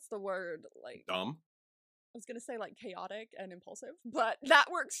 what's the word? Like dumb. I was gonna say like chaotic and impulsive, but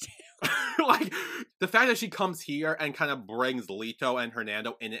that works too. Like the fact that she comes here and kind of brings Lito and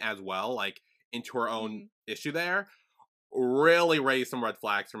Hernando in it as well, like into her own issue there, really raised some red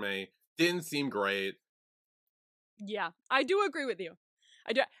flags for me. Didn't seem great. Yeah, I do agree with you.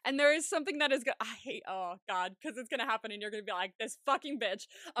 I do, and there is something that is I hate. Oh God, because it's gonna happen, and you're gonna be like, "This fucking bitch."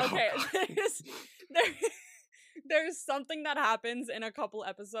 Okay, there's something that happens in a couple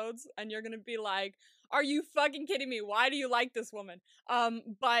episodes, and you're gonna be like, "Are you fucking kidding me? Why do you like this woman?"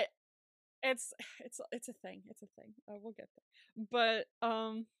 But it's a thing. It's a thing. We'll get there. But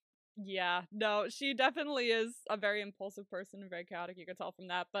yeah, no, she definitely is a very impulsive person and very chaotic. You can tell from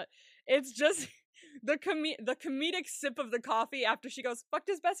that. But it's just the comedic sip of the coffee after she goes fucked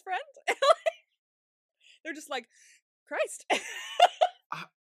his best friend. They're just like, Christ. It's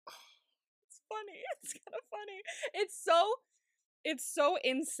funny. It's kind of funny. It's so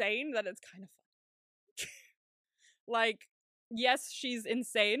insane that it's kind of funny. Like, yes, she's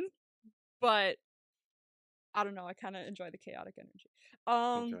insane, but I don't know. I kind of enjoy the chaotic energy.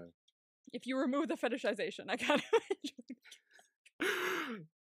 Okay. If you remove the fetishization, I kind of enjoy it.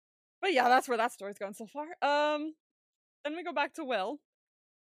 But yeah, that's where that story's going so far. Then we go back to Will.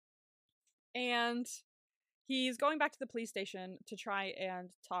 And he's going back to the police station to try and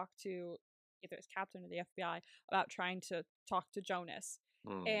talk to either his captain or the FBI about trying to talk to Jonas.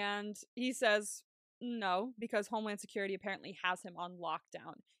 And he says no, because Homeland Security apparently has him on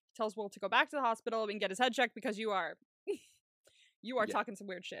lockdown. He tells Will to go back to the hospital and get his head checked because you are talking some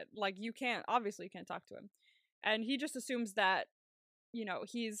weird shit. Like, you can't talk to him. And he just assumes that,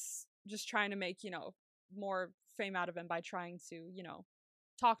 he's just trying to make, more fame out of him by trying to,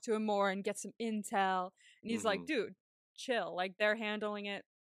 talk to him more and get some intel. And he's like, dude, chill. Like, they're handling it.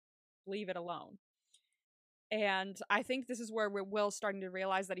 Leave it alone. And I think this is where Will's starting to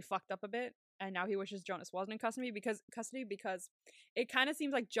realize that he fucked up a bit. And now he wishes Jonas wasn't in custody because it kind of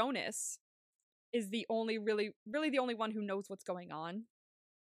seems like Jonas is the only really the only one who knows what's going on.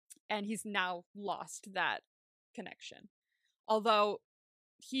 And he's now lost that connection. Although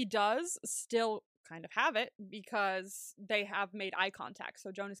he does still kind of have it because they have made eye contact.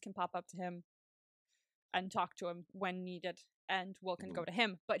 So Jonas can pop up to him and talk to him when needed, and Will can go to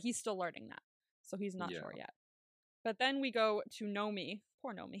him. But he's still learning that. So he's not sure yet. But then we go to Nomi,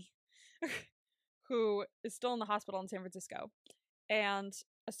 poor Nomi, who is still in the hospital in San Francisco. And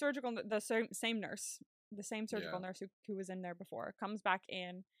the same nurse, the same surgical nurse who was in there before, comes back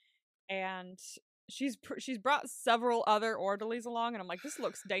in, and she's brought several other orderlies along, and I'm like, this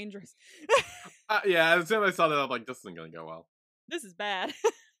looks dangerous. As soon as I saw that, I'm like, this isn't gonna go well. This is bad.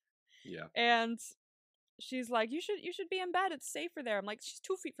 Yeah. And she's like, you should be in bed. It's safer there. I'm like, she's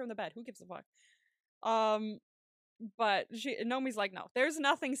 2 feet from the bed. Who gives a fuck? But Nomi's like, no, there's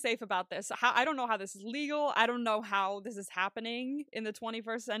nothing safe about this. I don't know how this is legal. I don't know how this is happening in the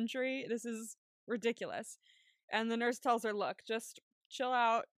 21st century. This is ridiculous. And the nurse tells her, look, just chill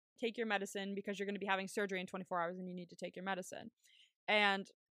out, take your medicine, because you're going to be having surgery in 24 hours and you need to take your medicine. And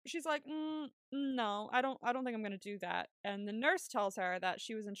she's like, no, I don't think I'm going to do that. And the nurse tells her that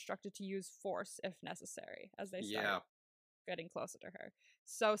she was instructed to use force if necessary as they start getting closer to her.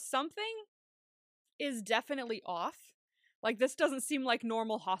 So something is definitely off. Like, this doesn't seem like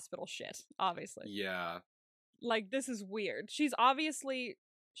normal hospital shit, obviously. Yeah. Like, this is weird. She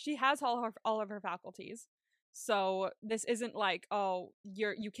has all of her faculties. So this isn't like, oh,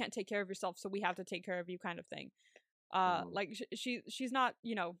 you can't take care of yourself, so we have to take care of you kind of thing. Like, she's not,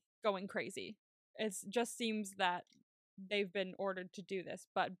 going crazy. It just seems that they've been ordered to do this,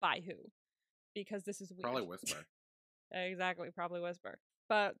 but by who? Because this is weird. Probably Whisper. Exactly, probably Whisper.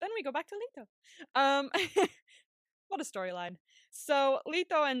 But then we go back to Leto. What a storyline. So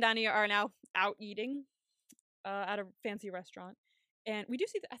Leto and Danny are now out eating at a fancy restaurant. And we do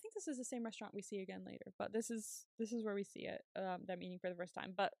see, I think this is the same restaurant we see again later, but this is where we see it, them eating for the first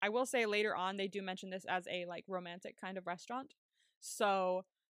time. But I will say later on, they do mention this as a, like, romantic kind of restaurant. So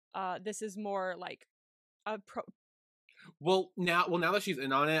this is more like a Well, now that she's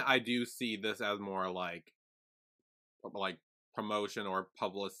in on it, I do see this as more like promotion or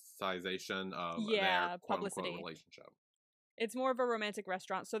publicization of their publicity relationship. It's more of a romantic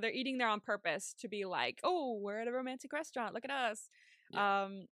restaurant, so they're eating there on purpose to be like, oh, we're at a romantic restaurant, look at us,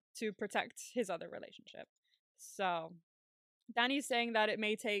 to protect his other relationship. So Danny's saying that it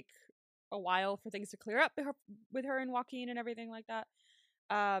may take a while for things to clear up with her and Joaquin and everything like that.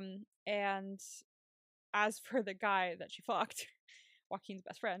 And as for the guy that she fucked, Joaquin's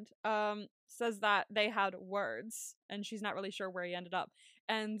best friend, says that they had words, and she's not really sure where he ended up.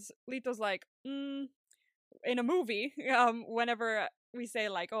 And Leto's like, in a movie, whenever we say,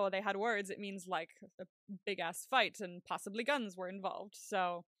 like, oh, they had words, it means, like, a big-ass fight, and possibly guns were involved,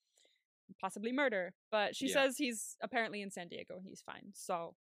 so possibly murder. But she says he's apparently in San Diego, and he's fine,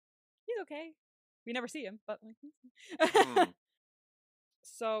 so he's okay. We never see him, but, like,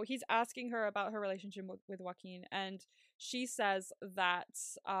 So he's asking her about her relationship with Joaquin, and she says that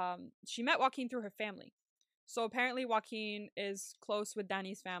she met Joaquin through her family. So apparently Joaquin is close with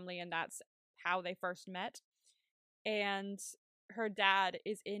Danny's family, and that's how they first met. And her dad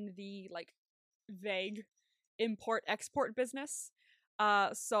is in the, like, vague import-export business.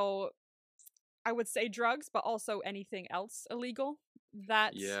 So I would say drugs, but also anything else illegal.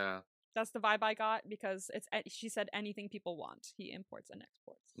 That's the vibe I got, because she said anything people want, he imports and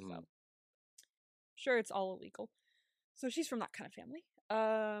exports. So sure, it's all illegal. So she's from that kind of family.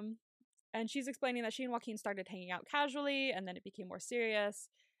 And she's explaining that she and Joaquin started hanging out casually, and then it became more serious,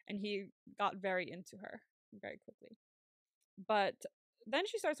 and he got very into her very quickly. But then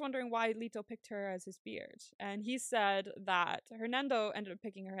she starts wondering why Leto picked her as his beard. And he said that Hernando ended up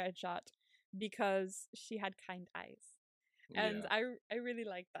picking her headshot because she had kind eyes. And I really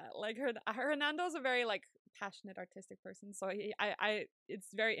like that. Like, Hernando's a very, like, passionate, artistic person. So it's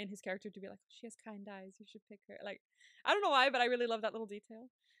very in his character to be like, she has kind eyes, you should pick her. Like, I don't know why, but I really love that little detail.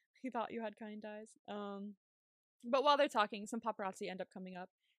 He thought you had kind eyes. But while they're talking, some paparazzi end up coming up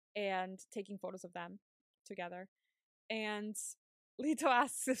and taking photos of them together. And Leto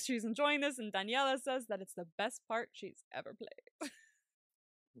asks if she's enjoying this, and Daniela says that it's the best part she's ever played.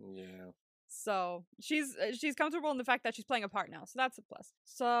 Yeah. So she's comfortable in the fact that she's playing a part now, so that's a plus.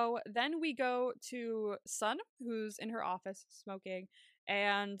 So then we go to Sun, who's in her office smoking,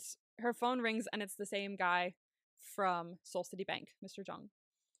 and her phone rings, and it's the same guy from Seoul City Bank, Mr. Jung.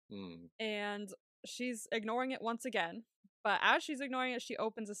 And she's ignoring it once again, but as she's ignoring it, she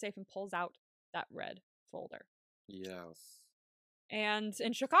opens a safe and pulls out that red folder. Yes. And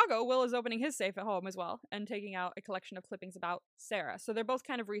in Chicago, Will is opening his safe at home as well and taking out a collection of clippings about Sarah. So they're both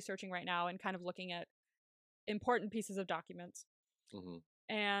kind of researching right now and kind of looking at important pieces of documents.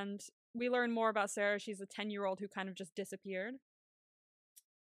 And we learn more about Sarah. She's a 10-year-old who kind of just disappeared.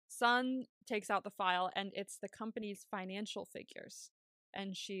 Sun takes out the file, and it's the company's financial figures.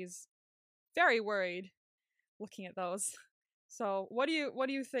 And she's very worried looking at those. So what do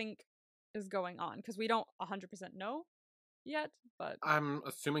you think is going on? Because we don't 100% know yet, but I'm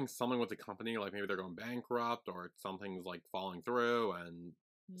assuming something with the company, like maybe they're going bankrupt or something's like falling through, and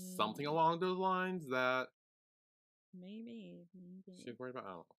something along those lines that maybe she's worried about. I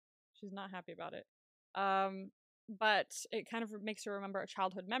don't know. She's not happy about it. But it kind of makes her remember a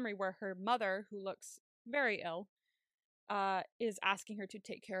childhood memory where her mother, who looks very ill, is asking her to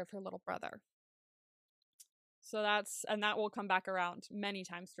take care of her little brother. So that will come back around many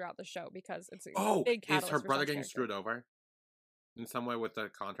times throughout the show because it's a big catalyst. Is her brother getting character. screwed over in some way with the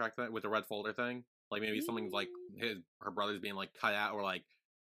contract with the red folder thing? Like maybe something's like her brother's being like cut out or like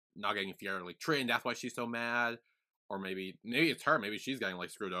not getting fairly treated. That's why she's so mad. Or maybe it's her. Maybe she's getting like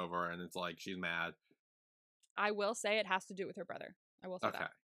screwed over and it's like she's mad. I will say it has to do with her brother. I will say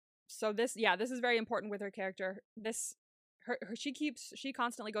that. So this is very important with her character. She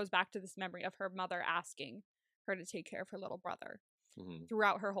constantly goes back to this memory of her mother asking her to take care of her little brother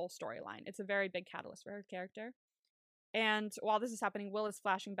throughout her whole storyline. It's a very big catalyst for her character. And while this is happening, Will is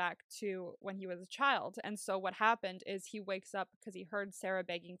flashing back to when he was a child. And so what happened is he wakes up because he heard Sarah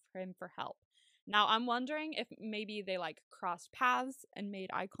begging for him for help. Now, I'm wondering if maybe they like crossed paths and made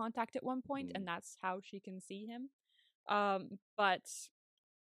eye contact at one point, and that's how she can see him. But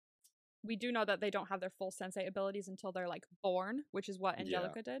we do know that they don't have their full sensei abilities until they're like born, which is what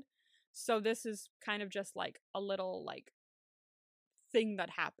Angelica did. So this is kind of just like a little like thing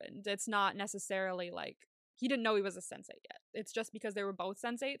that happened. It's not necessarily like he didn't know he was a sensei yet. It's just because they were both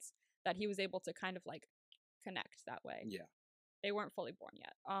senseis that he was able to kind of like connect that way. Yeah. They weren't fully born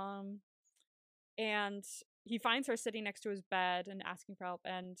yet. And he finds her sitting next to his bed and asking for help.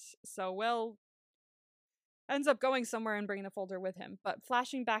 And so Will ends up going somewhere and bringing the folder with him. But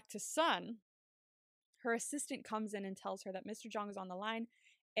flashing back to Sun, her assistant comes in and tells her that Mr. Jung is on the line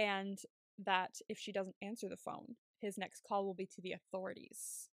and that if she doesn't answer the phone, his next call will be to the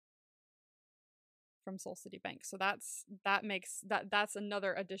authorities from Seoul City Bank. So that's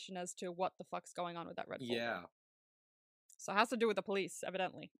another addition as to what the fuck's going on with that red folder. Yeah. So it has to do with the police,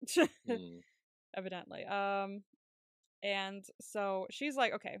 evidently. Evidently. And so she's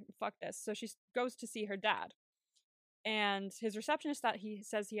like, okay, fuck this. So she goes to see her dad. And his receptionist that he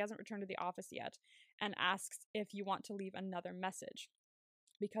says he hasn't returned to the office yet and asks if you want to leave another message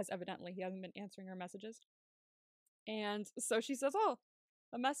because evidently he hasn't been answering her messages. And so she says, oh,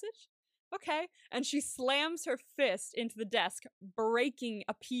 a message? Okay. And she slams her fist into the desk, breaking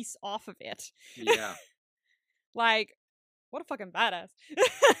a piece off of it. Yeah. Like, what a fucking badass.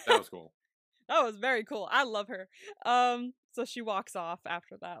 That was cool. That was very cool. I love her. So she walks off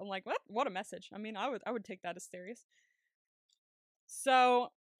after that. I'm like, what a message. I mean, I would take that as serious.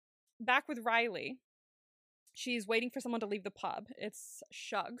 So back with Riley, she's waiting for someone to leave the pub. It's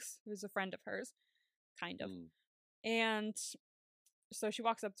Shugs, who's a friend of hers, kind of. And so she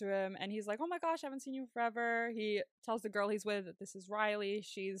walks up to him and he's like, oh my gosh, I haven't seen you forever. He tells the girl he's with that this is Riley.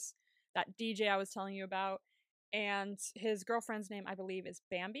 She's that DJ I was telling you about. And his girlfriend's name, I believe, is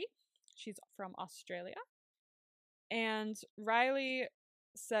Bambi. She's from Australia. And Riley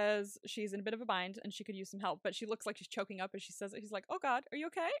says she's in a bit of a bind and she could use some help, but she looks like she's choking up and she says it. He's like, oh God, are you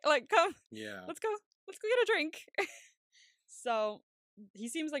okay? Like, come. Yeah. Let's go get a drink. So he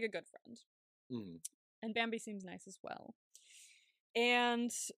seems like a good friend. And Bambi seems nice as well.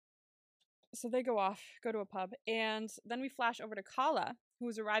 And so they go to a pub. And then we flash over to Kala, who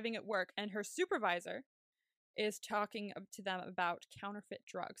is arriving at work, and her supervisor is talking to them about counterfeit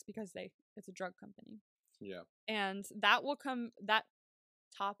drugs because it's a drug company. Yeah. And that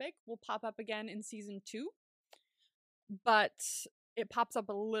topic will pop up again in season 2, but it pops up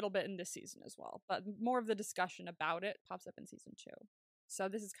a little bit in this season as well. But more of the discussion about it pops up in season 2. So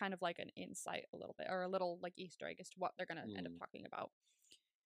this is kind of like an insight a little bit, or a little like Easter egg as to what they're gonna end up talking about.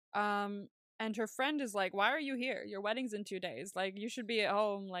 And her friend is like, why are you here? Your wedding's in 2 days. Like, you should be at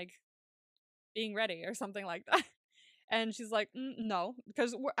home, like, being ready or something like that. And she's like, no,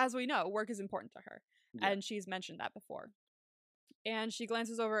 because as we know, work is important to her. Yeah. And she's mentioned that before. And she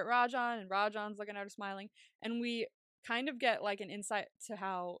glances over at Rajan, and Rajan's looking at her smiling. And we kind of get like an insight to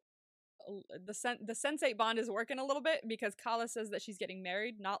how the sensate bond is working a little bit, because Kala says that she's getting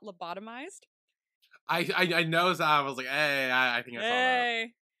married, not lobotomized. I noticed that. I was like, hey, I think I saw that.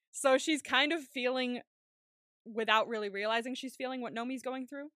 So she's kind of feeling, without really realizing she's feeling, what Nomi's going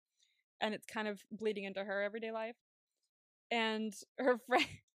through. And it's kind of bleeding into her everyday life. And her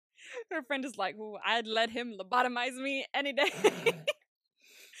friend is like, ooh, I'd let him lobotomize me any day.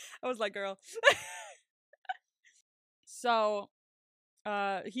 I was like, girl. So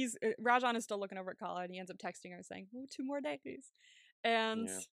Rajan is still looking over at Kala, and he ends up texting her saying, ooh, 2 more days. And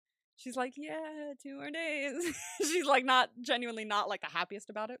she's like, yeah, 2 more days. She's like genuinely not like the happiest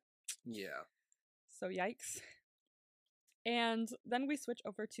about it. Yeah. So yikes. And then we switch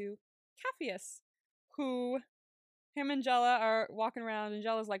over to Capheus, who him and Jella are walking around, and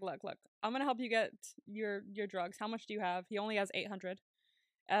Jella's like, look, I'm gonna help you get your drugs. How much do you have? He only has 800.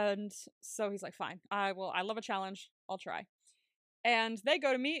 And so he's like, fine, I love a challenge. I'll try. And they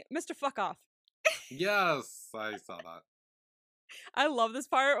go to meet Mr. Fuck Off. Yes, I saw that. I love this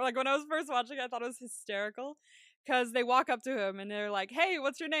part. Like, when I was first watching, I thought it was hysterical. Because they walk up to him and they're like, hey,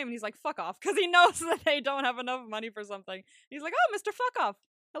 what's your name? And he's like, fuck off. Because he knows that they don't have enough money for something. He's like, oh, Mr. Fuck Off.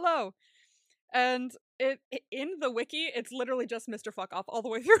 Hello. And in the wiki, it's literally just Mr. Fuck Off all the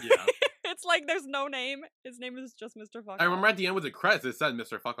way through. Yeah. It's like there's no name. His name is just Mr. Fuck Off. I remember at the end with the credits, it said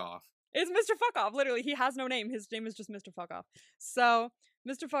Mr. Fuck Off. It's Mr. Fuck Off. Literally, he has no name. His name is just Mr. Fuck Off. So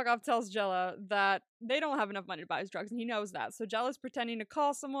Mr. Fuck Off tells Jella that they don't have enough money to buy his drugs, and he knows that. So Jella's pretending to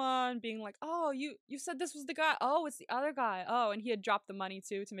call someone, being like, oh, you said this was the guy. Oh, it's the other guy. Oh, and he had dropped the money,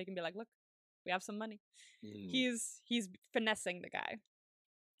 too, to make him be like, look, we have some money. He's finessing the guy.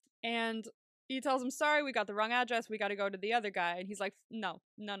 And he tells him, sorry, we got the wrong address. We got to go to the other guy. And he's like, no.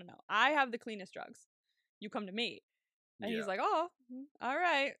 I have the cleanest drugs. You come to me. And he's like, oh, all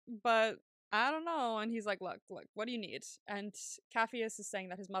right. But I don't know. And he's like, look, what do you need? And Capheus is saying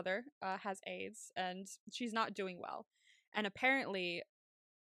that his mother has AIDS and she's not doing well. And apparently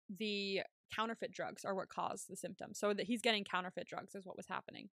the counterfeit drugs are what caused the symptoms. So that he's getting counterfeit drugs is what was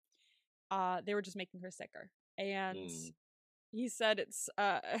happening. They were just making her sicker. And he said it's,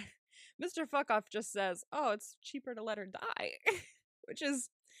 Mr. Fuckoff just says, oh, it's cheaper to let her die, which is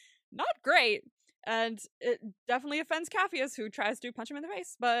not great. And it definitely offends Capheus, who tries to punch him in the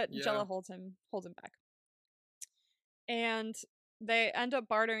face, but Jella holds him back. And they end up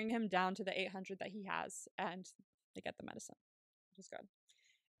bartering him down to the 800 that he has, and they get the medicine, which is good.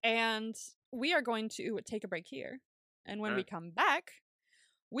 And we are going to take a break here, and when we come back,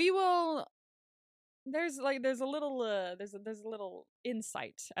 we will. There's a little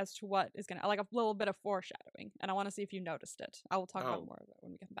insight as to what is gonna, like a little bit of foreshadowing, and I want to see if you noticed it. I will talk about more of it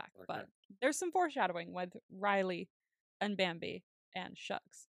when we come back. Okay. But there's some foreshadowing with Riley and Bambi and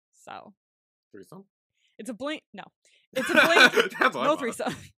Shugs. So threesome? It's a blink. No, it's a blink. No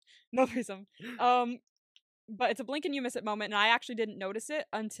threesome. No threesome. But it's a blink and you miss it moment, and I actually didn't notice it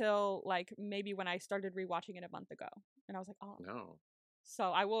until like maybe when I started rewatching it a month ago, and I was like, oh no.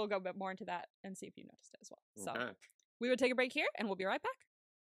 So I will go a bit more into that and see if you noticed it as well. So we will take a break here, and we'll be right back.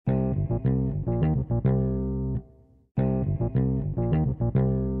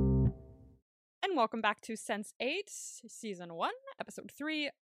 And welcome back to Sense8, Season 1, Episode 3,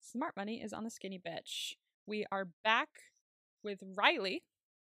 Smart Money is on the Skinny Bitch. We are back with Riley.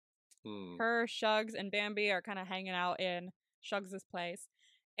 Her, Shugs, and Bambi are kind of hanging out in Shugs' place.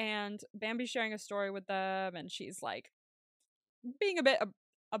 And Bambi's sharing a story with them, and she's like, being a bit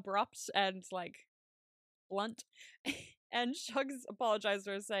abrupt and like blunt. And Shugs apologized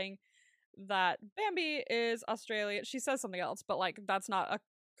to her, saying that Bambi is Australian. She says something else, but like that's not a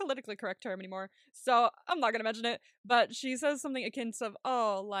politically correct term anymore, so I'm not gonna mention it. But she says something akin to,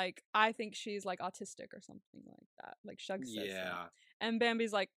 oh, like I think she's like autistic or something like that. Like Shugs says that. And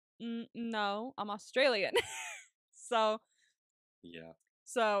Bambi's like, no, I'm Australian. So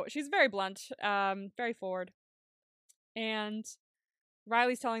she's very blunt, very forward. And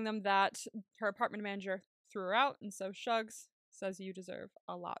Riley's telling them that her apartment manager threw her out, and so Shugs says you deserve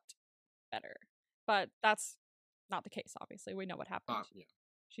a lot better. But that's not the case, obviously. We know what happened.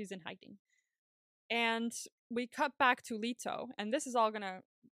 She's in hiding. And we cut back to Leto, and this is all going to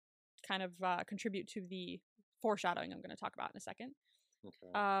kind of contribute to the foreshadowing I'm going to talk about in a second.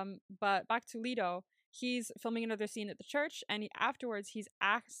 Okay. But back to Leto, he's filming another scene at the church, and afterwards he's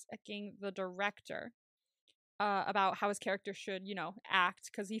asking the director about how his character should, act,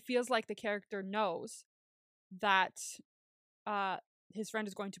 because he feels like the character knows that his friend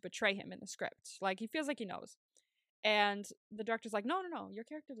is going to betray him in the script. Like, he feels like he knows. And the director's like, no, your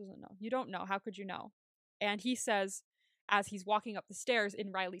character doesn't know. You don't know. How could you know? And he says, as he's walking up the stairs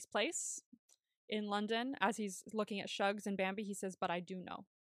in Riley's place in London, as he's looking at Shugs and Bambi, he says, but I do know.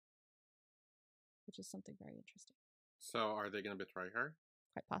 Which is something very interesting. So are they going to betray her?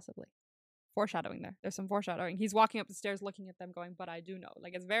 Quite possibly. Foreshadowing there. There's some foreshadowing. He's walking up the stairs looking at them going, but I do know.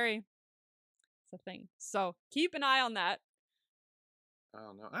 Like, it's a thing. So keep an eye on that. I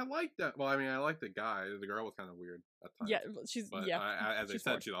don't know. I like that. Well, I mean, I like the guy. The girl was kind of weird at times. Yeah, as I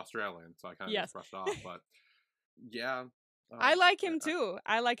said, she's Australian, so I kind of just brushed off. But yeah, I like him too.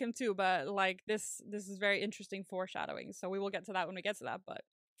 I like him too. But like this is very interesting foreshadowing. So we will get to that when we get to that. But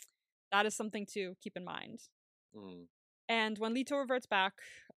that is something to keep in mind. Mm. And when Leto reverts back,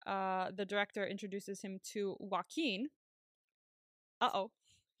 the director introduces him to Joaquin.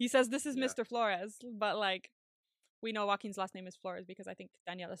 He says this is Mr. Flores, but like, we know Joaquin's last name is Flores because I think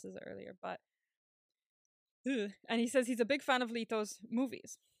Daniela says it earlier, but... And he says he's a big fan of Leto's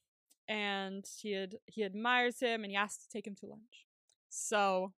movies. And he admires him, and he asks to take him to lunch.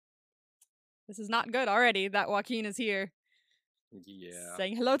 So, this is not good already that Joaquin is here. Yeah.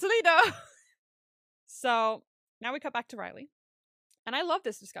 Saying hello to Leto! So, now we cut back to Riley. And I love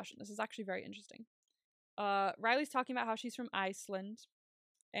this discussion. This is actually very interesting. Riley's talking about how she's from Iceland.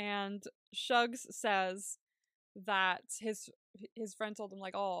 And Shugs says that his friend told him,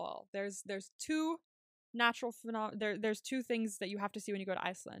 like, oh, there's two natural phenomena. There's two things that you have to see when you go to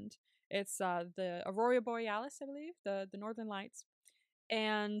Iceland. It's the Aurora Borealis, I believe, the Northern Lights,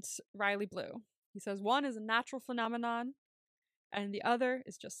 and Riley Blue. He says one is a natural phenomenon, and the other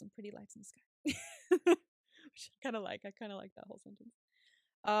is just some pretty lights in the sky. Which I kind of like. I kind of like that whole sentence.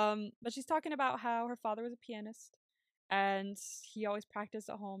 But she's talking about how her father was a pianist, and he always practiced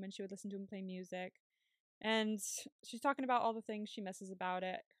at home, and she would listen to him play music. And she's talking about all the things she misses about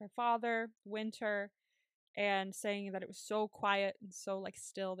it. Her father, winter, and saying that it was so quiet and so like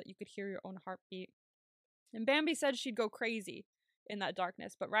still that you could hear your own heartbeat. And Bambi said she'd go crazy in that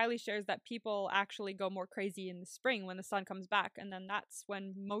darkness, but Riley shares that people actually go more crazy in the spring when the sun comes back, and then that's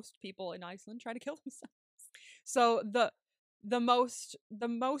when most people in Iceland try to kill themselves. So the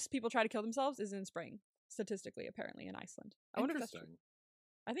most people try to kill themselves is in spring, statistically, apparently, in Iceland. I wonder if that's true.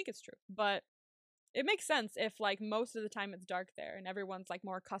 I think it's true, but it makes sense if, like, most of the time it's dark there and everyone's, like,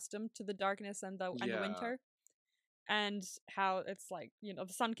 more accustomed to the darkness and the winter. And how it's, like,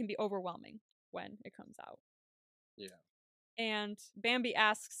 the sun can be overwhelming when it comes out. Yeah. And Bambi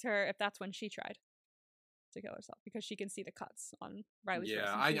asks her if that's when she tried to kill herself, because she can see the cuts on Riley's face.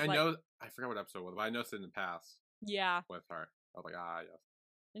 Yeah, I know. I forgot what episode it was, but I noticed it in the past. Yeah. With her. I was like, yes.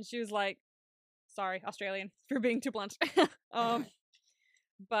 And she was like, sorry, Australian, for being too blunt.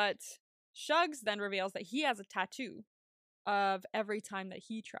 But Shugs then reveals that he has a tattoo of every time that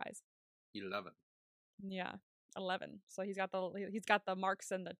he tries. 11. Yeah, 11. So he's got the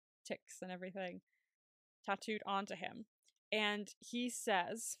marks and the ticks and everything tattooed onto him. And he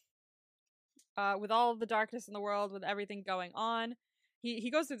says, with all the darkness in the world, with everything going on, he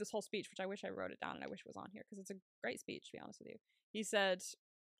goes through this whole speech, which I wish I wrote it down and I wish it was on here, because it's a great speech, to be honest with you. He said,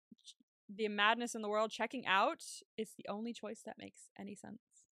 the madness in the world, checking out is the only choice that makes any sense.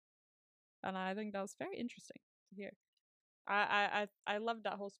 And I think that was very interesting to hear. I loved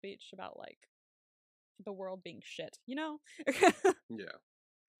that whole speech about, like, the world being shit, Yeah.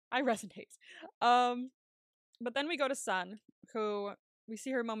 I resonate. But then we go to Sun, who we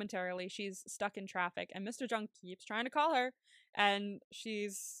see her momentarily. She's stuck in traffic, and Mr. Jung keeps trying to call her, and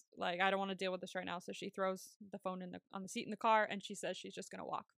she's like, I don't want to deal with this right now. So she throws the phone on the seat in the car, and she says she's just gonna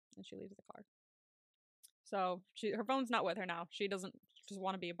walk, and she leaves the car. So her phone's not with her now. She doesn't just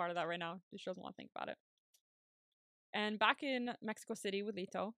want to be a part of that right now. She doesn't want to think about it. And back in Mexico City with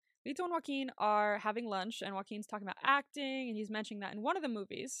Leto and Joaquin are having lunch, and Joaquin's talking about acting, and he's mentioning that in one of the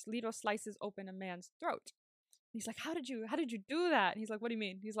movies, Leto slices open a man's throat. He's like, how did you do that? And he's like, what do you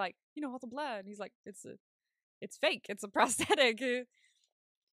mean? He's like, all the blood. And he's like, it's fake. It's a prosthetic.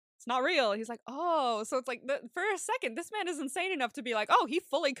 It's not real. He's like, oh, so it's like, for a second, this man is insane enough to be like, oh, he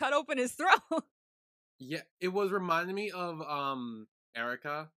fully cut open his throat. Yeah, it was reminding me of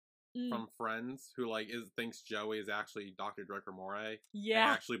Erica from Friends, who like thinks Joey is actually Dr. Draco Moray. Yeah,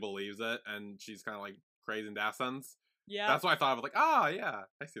 and actually believes it, and she's kind of like crazy in that sense. Yeah, that's what I thought. I was like, yeah,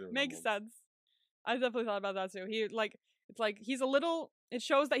 I see the makes sense. I definitely thought about that too. It's like it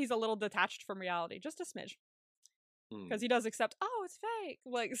shows that he's a little detached from reality, just a smidge. because he does accept, oh, it's fake,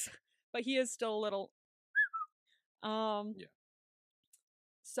 like, but he is still a little, Yeah.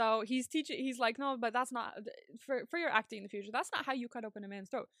 So he's teaching. He's like, no, but that's not for your acting in the future. That's not how you cut open a man's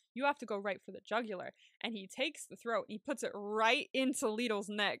throat. You have to go right for the jugular. And he takes the throat and he puts it right into Leto's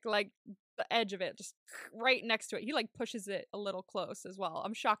neck, like the edge of it, just right next to it. He like pushes it a little close as well.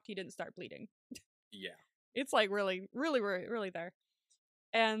 I'm shocked he didn't start bleeding. Yeah. It's like really, really, really, really there.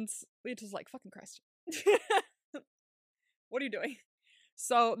 And Leto's like, fucking Christ, what are you doing?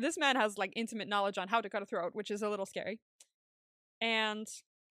 So this man has like intimate knowledge on how to cut a throat, which is a little scary. And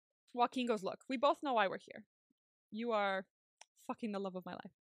Joaquin goes, look, we both know why we're here. You are fucking the love of my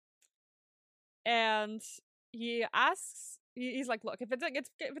life. And he asks, he's like, look, if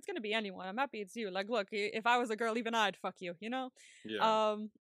it's gonna be anyone, I'm happy it's you. Like, look, if I was a girl, even I'd fuck you, you know? Yeah.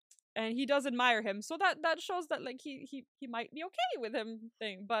 And he does admire him, so that shows that like he might be okay with him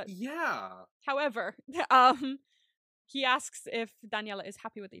thing. But yeah. however, he asks if Daniela is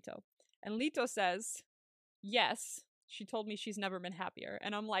happy with Leto, and Leto says, yes. She told me she's never been happier,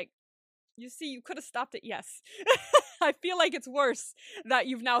 and I'm like, you see, you could have stopped at yes. I feel like it's worse that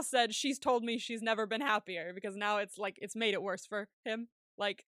you've now said she's told me she's never been happier, because now it's like it's made it worse for him.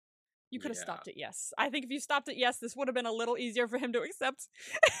 Like, you could have stopped at yes. I think if you stopped at yes, this would have been a little easier for him to accept.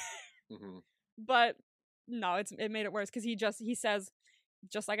 But no, it made it worse because he says,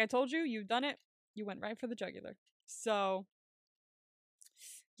 just like I told you, you've done it. You went right for the jugular. So,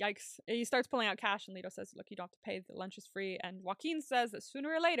 yikes. He starts pulling out cash, and Leto says, look, you don't have to pay. The lunch is free. And Joaquin says that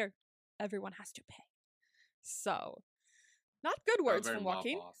sooner or later, everyone has to pay. So, not good words from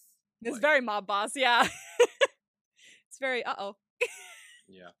Joaquin. It's very mob boss, yeah. It's very, uh-oh.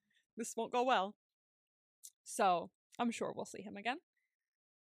 Yeah. This won't go well. So, I'm sure we'll see him again.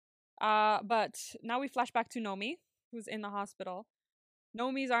 But now we flash back to Nomi, who's in the hospital.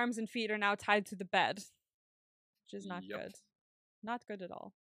 Nomi's arms and feet are now tied to the bed, which is not good. Not good at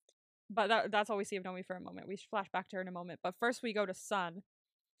all. But that's all we see of Nomi for a moment. We flash back to her in a moment. But first we go to Sun.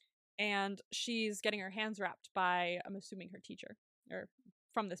 And she's getting her hands wrapped by, I'm assuming, her teacher. Or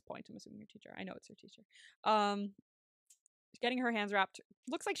from this point, I'm assuming her teacher. I know it's her teacher. Getting her hands wrapped.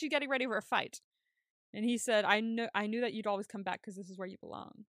 Looks like she's getting ready for a fight. And he said, I knew that you'd always come back because this is where you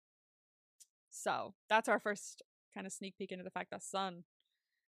belong. So that's our first kind of sneak peek into the fact that Sun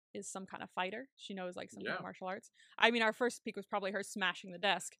is some kind of fighter. She knows like some kind of martial arts. I mean, our first peek was probably her smashing the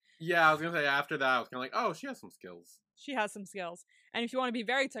desk. Yeah, I was gonna say after that, I was kind of like, oh, she has some skills. She has some skills. And if you want to be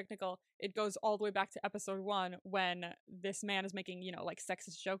very technical, it goes all the way back to episode 1 when this man is making, you know, like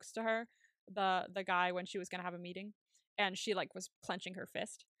sexist jokes to her, the guy, when she was gonna have a meeting, and she like was clenching her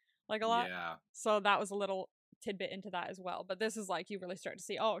fist like a lot. Yeah. So that was a little tidbit into that as well. But this is like you really start to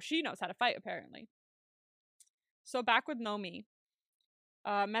see, oh, she knows how to fight apparently. So back with Nomi.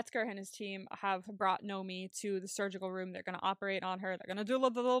 Metzger and his team have brought Nomi to the surgical room. They're going to operate on her. They're going to do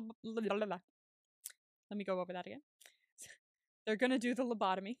let me go over that again. They're going to do the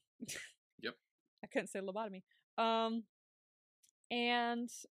lobotomy. Yep. I couldn't say lobotomy. And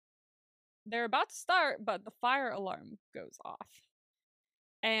they're about to start, but the fire alarm goes off.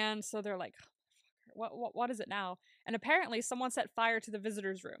 And so they're like, what is it now? And apparently someone set fire to the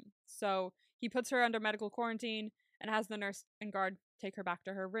visitor's room. So he puts her under medical quarantine and has the nurse and guard take her back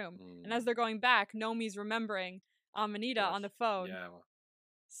to her room. And as they're going back, Nomi's remembering Amanita on the phone,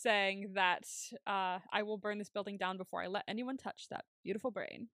 saying that I will burn this building down before I let anyone touch that beautiful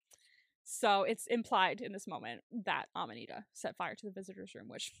brain. So it's implied in this moment that Amanita set fire to the visitor's room,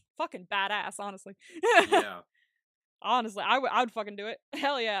 which fucking badass, honestly. Yeah. Honestly, I would fucking do it.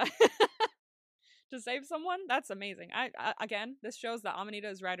 Hell yeah. To save someone, that's amazing. I again, this shows that Amanita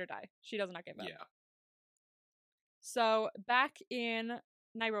is ride or die. She does not give up. Yeah. So back in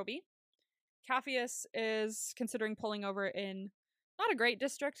Nairobi, Capheus is considering pulling over in not a great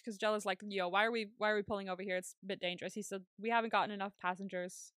district because Jella's like, yo, why are we pulling over here? It's a bit dangerous. He said, we haven't gotten enough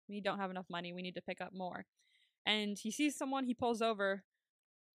passengers. We don't have enough money. We need to pick up more. And he sees someone, he pulls over,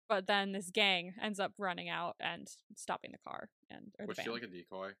 but then this gang ends up running out and stopping the car. Was she like a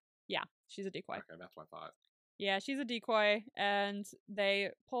decoy? Yeah, she's a decoy. Okay, that's what I thought. Yeah, she's a decoy, and they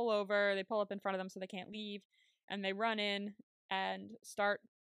pull over, they pull up in front of them so they can't leave, and they run in and start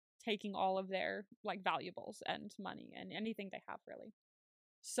taking all of their like valuables and money and anything they have, really.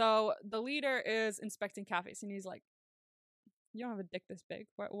 So the leader is inspecting Capheus, and he's like, you don't have a dick this big.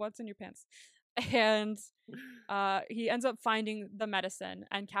 What's in your pants? And he ends up finding the medicine,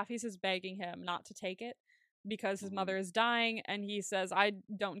 and Capheus is begging him not to take it because his mother is dying, and he says, I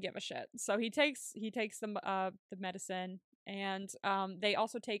don't give a shit. So he takes the medicine, and they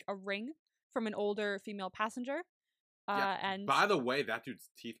also take a ring from an older female passenger. Yeah. And by the way, that dude's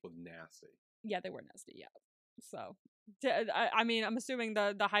teeth were nasty. Yeah, they were nasty, yeah. So, I mean, I'm assuming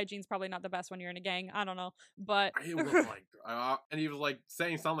the hygiene's probably not the best when you're in a gang. I don't know, but It was like, and he was like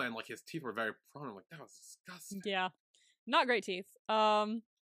saying something, and like his teeth were very prone. I'm like, that was disgusting. yeah, not great teeth.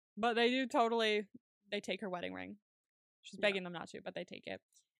 But they do totally. They take her wedding ring. She's begging them not to, but they take it,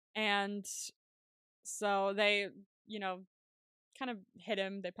 and so they, kind of hit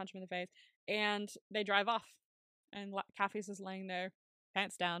him. They punch him in the face, and they drive off. And Capheus is laying there,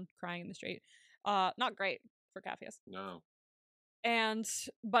 pants down, crying in the street. Not great for Capheus. No.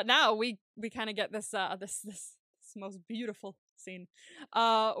 But now we kind of get this most beautiful scene,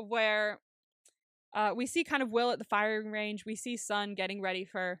 where we see kind of Will at the firing range. We see Sun getting ready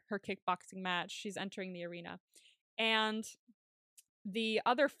for her kickboxing match. She's entering the arena, and the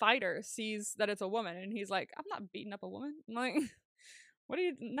other fighter sees that it's a woman, and he's like, "I'm not beating up a woman." I'm like, what do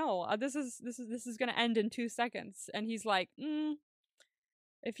you? No, this is gonna end in 2 seconds. And he's like,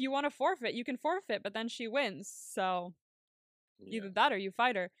 if you want to forfeit, you can forfeit, but then she wins. So either that or you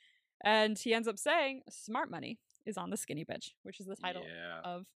fight her. And he ends up saying, "Smart money is on the skinny bitch," which is the title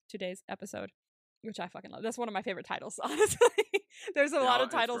of today's episode, which I fucking love. That's one of my favorite titles, honestly. There's a lot of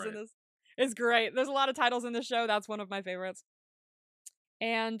titles in this. It's great. There's a lot of titles in the show. That's one of my favorites.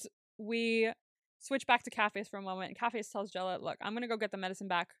 And we switch back to Capheus for a moment. And Capheus tells Jella, "Look, I'm going to go get the medicine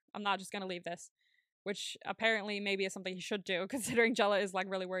back. I'm not just going to leave this." Which apparently maybe is something he should do, considering Jella is like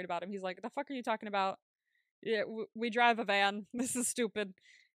really worried about him. He's like, "The fuck are you talking about? Yeah, we drive a van. This is stupid."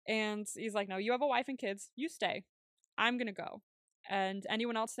 And he's like, "No, you have a wife and kids. You stay. I'm going to go. And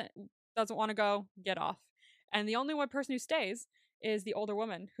anyone else that doesn't want to go, get off." And the only one person who stays is the older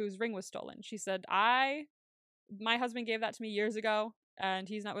woman whose ring was stolen. She said, my husband gave that to me years ago, and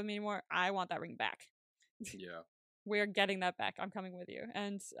he's not with me anymore. I want that ring back. Yeah. We're getting that back. I'm coming with you.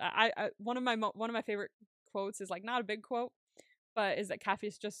 And I one of my favorite quotes is like not a big quote, but is that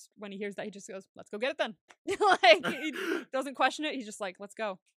Capheus just, when he hears that, he just goes, "Let's go get it then." Like, he doesn't question it. He's just like, "Let's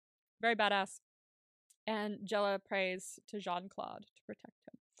go." Very badass. And Jella prays to Jean-Claude to protect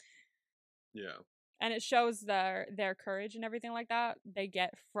him. Yeah. And it shows their courage and everything like that they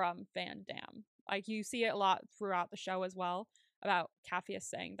get from Van Damme. Like, you see it a lot throughout the show as well, about Capheus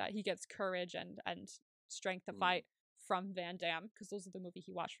saying that he gets courage and strength to fight from Van Damme, because those are the movie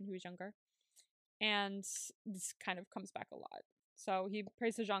he watched when he was younger. And this kind of comes back a lot. So he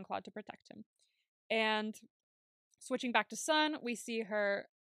prays to Jean-Claude to protect him. And switching back to Sun, we see her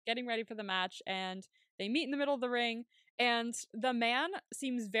getting ready for the match, and they meet in the middle of the ring, and the man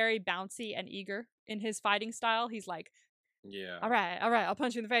seems very bouncy and eager in his fighting style. He's like, "Yeah, all right, I'll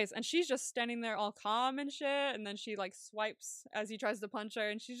punch you in the face." And she's just standing there all calm and shit, and then she like swipes as he tries to punch her,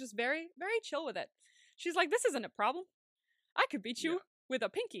 and she's just very, very chill with it. She's like, "This isn't a problem. I could beat you with a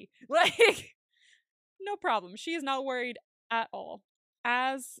pinky." Like, no problem. She is not worried at all.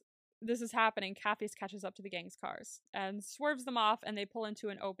 As this is happening, Capheus catches up to the gang's cars and swerves them off, and they pull into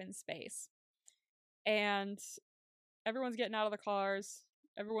an open space. And everyone's getting out of the cars.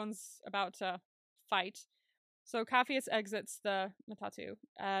 Everyone's about to fight. So Capheus exits the Matatu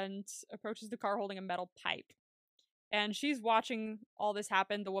and approaches the car holding a metal pipe. And she's watching all this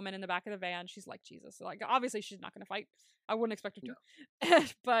happen, the woman in the back of the van. She's like, Jesus. Like, obviously she's not going to fight. I wouldn't expect her to. No.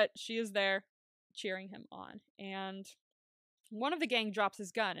 But she is there cheering him on. And one of the gang drops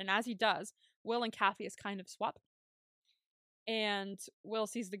his gun. And as he does, Will and Capheus kind of swap. And Will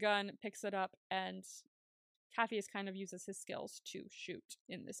sees the gun, picks it up, and Capheus kind of uses his skills to shoot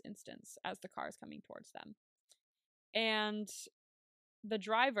in this instance as the car is coming towards them. And the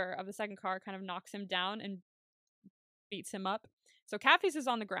driver of the second car kind of knocks him down and beats him up. So Capheus is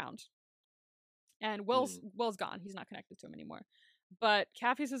on the ground. And Will's gone. He's not connected to him anymore. But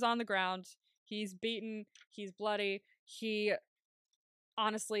Capheus is on the ground. He's beaten. He's bloody. He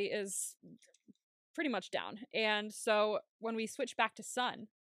honestly is pretty much down. And so when we switch back to Sun,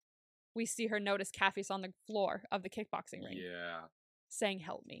 we see her notice Capheus on the floor of the kickboxing ring. Yeah. Saying,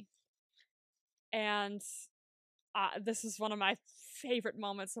 "Help me." And this is one of my favorite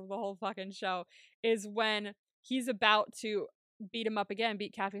moments of the whole fucking show, is when he's about to beat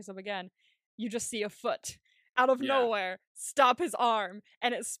Capheus up again. You just see a foot out of nowhere stop his arm,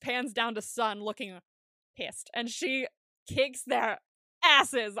 and it pans down to Sun looking pissed, and she kicks their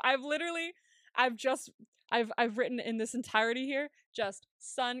asses. I've written in this entirety here, just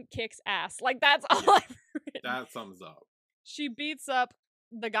Sun kicks ass. Like, that's all I've written. That sums up. She beats up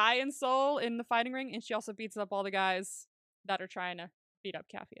the guy in Seoul in the fighting ring, and she also beats up all the guys that are trying to beat up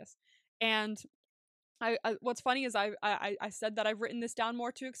Capheus. And I what's funny is I said that I've written this down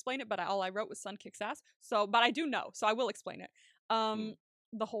more to explain it, but all I wrote was Sun kicks ass. So, but I do know, so I will explain it.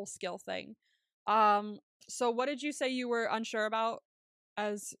 The whole skill thing. So what did you say you were unsure about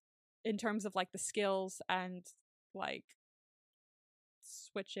as in terms of like the skills and like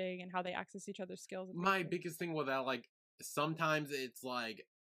switching and how they access each other's skills. My biggest thing with that, like, sometimes it's like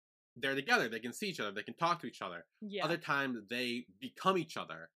they're together, they can see each other, they can talk to each other. Yeah. Other times they become each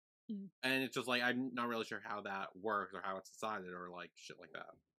other. Mhm. And it's just like, I'm not really sure how that works or how it's decided or like shit like that.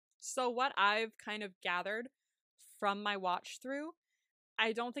 So what I've kind of gathered from my watch through,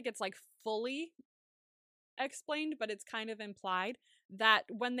 I don't think it's like fully explained, but it's kind of implied that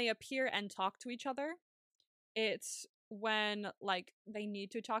when they appear and talk to each other, it's when like they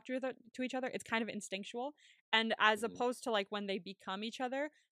need to talk to each other. It's kind of instinctual, and as opposed to like when they become each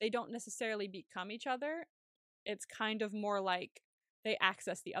other, they don't necessarily become each other. It's kind of more like they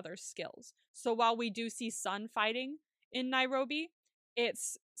access the other's skills. So while we do see Sun fighting in Nairobi,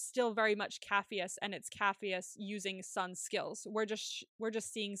 it's still very much Capheus, and it's Capheus using Sun's skills. We're just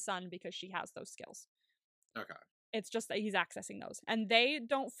seeing Sun because she has those skills. Okay. It's just that he's accessing those. And they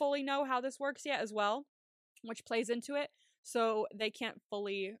don't fully know how this works yet as well, which plays into it. So they can't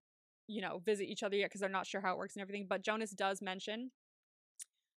fully, visit each other yet because they're not sure how it works and everything. But Jonas does mention,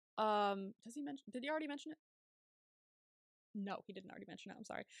 did he already mention it? No, he didn't already mention it. I'm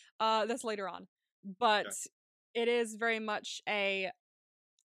sorry. That's later on. But it is very much a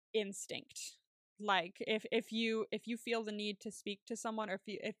instinct. Like if you feel the need to speak to someone, or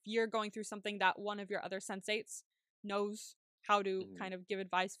if you're going through something that one of your other sensates knows how to kind of give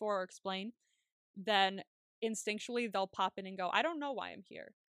advice for or explain, then instinctually they'll pop in and go, I don't know why I'm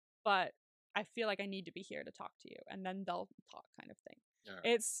here, but I feel like I need to be here to talk to you, and then they'll talk, kind of thing.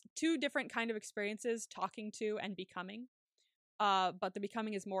 It's two different kind of experiences, talking to and becoming, but the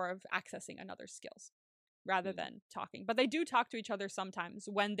becoming is more of accessing another's skills rather than talking. But they do talk to each other sometimes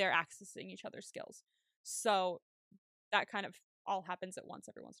when they're accessing each other's skills. So that kind of all happens at once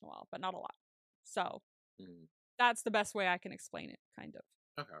every once in a while, but not a lot. So that's the best way I can explain it, kind of.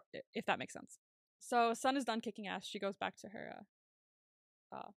 Okay. If that makes sense. So Sun is done kicking ass. She goes back to her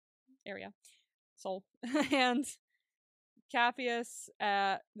area, Seoul. And Capheus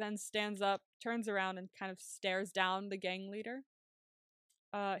then stands up, turns around, and kind of stares down the gang leader.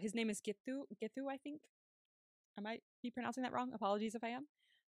 His name is Gitu, I think. I might be pronouncing that wrong. Apologies if I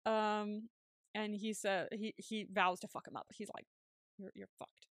am. And he said he vows to fuck him up. He's like, "You're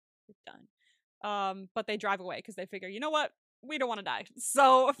fucked. You're done." But they drive away because they figure, you know what? We don't want to die.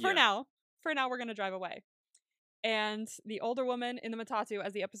 So for now, we're gonna drive away. And the older woman in the Matatu,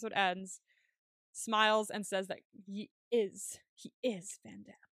 as the episode ends, smiles and says that he is Van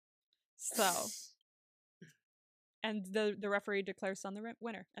Damme. So, and the referee declares Sun the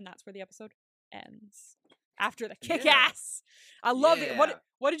winner, and that's where the episode ends. After the kick ass. I love it.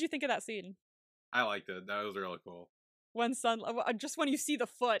 What did you think of that scene? I liked it. That was really cool. When Sun, just when you see the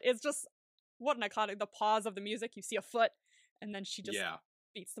foot, it's just, what an iconic, the pause of the music, you see a foot, and then she just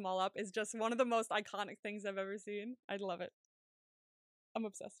beats them all up, is just one of the most iconic things I've ever seen. I love it. I'm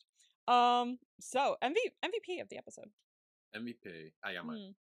obsessed. So MVP of the episode. MVP. I got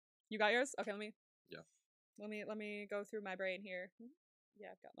mine. You got yours? Okay, let me go through my brain here. Yeah,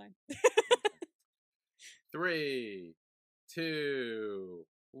 I've got mine. 3, 2,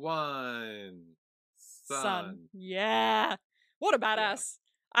 1. Sun. Yeah. What a badass.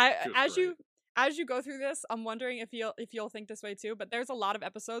 As you go through this, I'm wondering if you'll think this way too, but there's a lot of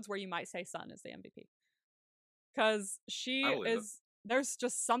episodes where you might say Sun is the MVP. Cuz there's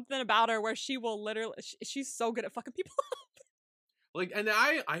just something about her where she will literally she's so good at fucking people up. Like, and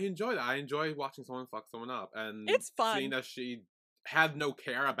I enjoy that. I enjoy watching someone fuck someone up, and it's fun. Seeing that she had no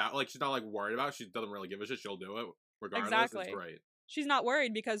care about, like, she's not like worried about it. She doesn't really give a shit. She'll do it regardless. Exactly. It's great. She's not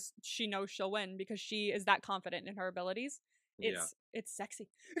worried because she knows she'll win, because she is that confident in her abilities. It's sexy.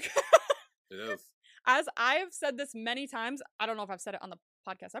 It is. As I have said this many times, I don't know if I've said it on the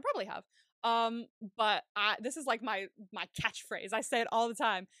podcast. I probably have. But this is like my catchphrase. I say it all the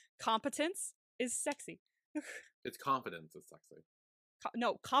time. Competence is sexy. It's confidence is sexy.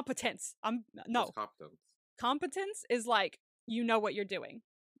 No, competence. It's competence. Competence is like, you know what you're doing.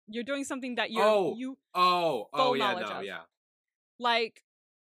 You're doing something that full knowledge of. Yeah. Like,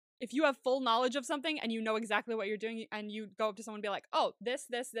 if you have full knowledge of something and you know exactly what you're doing, and you go up to someone and be like, oh, this,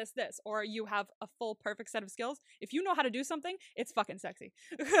 or you have a full perfect set of skills, if you know how to do something, it's fucking sexy.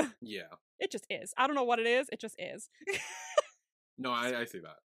 Yeah. It just is. I don't know what it is. It just is. No, I see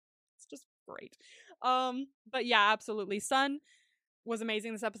that. It's just great. But yeah, absolutely. Sun was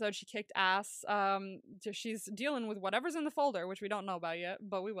amazing this episode. She kicked ass. She's dealing with whatever's in the folder, which we don't know about yet,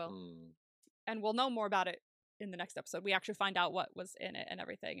 but we will. And we'll know more about it in the next episode. We actually find out what was in it and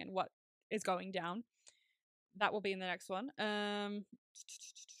everything and what is going down. That will be in the next one.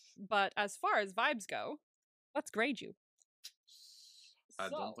 But as far as vibes go, let's grade you. I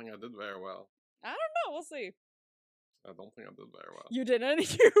So, don't think I did very well. I don't know. We'll see. I don't think I did very well. You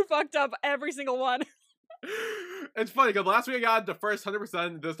didn't. You fucked up every single one. It's funny because last week I got the first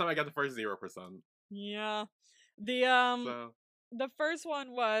 100%. This time I got the first 0%. Yeah. So The first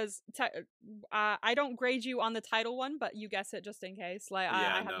one was I don't grade you on the title one, but you guess it just in case. Like yeah,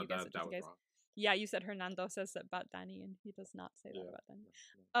 I have no, you guess that it just in was case. wrong. Yeah, you said Hernando says that about Danny, and he does not say that Yeah. about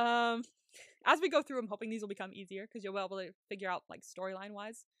Danny. As we go through, I'm hoping these will become easier because you'll be able to figure out like storyline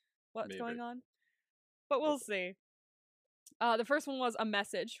wise what's Maybe. going on. But we'll see. The first one was a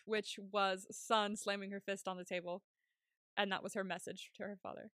message, which was Sun slamming her fist on the table, and that was her message to her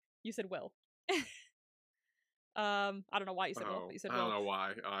father. You said Will. I don't know why you said Will, but you said I Will. don't know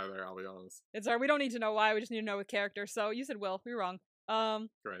why either, I'll be honest. It's alright, we don't need to know why, we just need to know a character. So you said Will, we were wrong.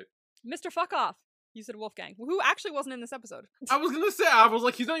 Great. Mr. Fuck Off. You said Wolfgang, who actually wasn't in this episode. I was gonna say, I was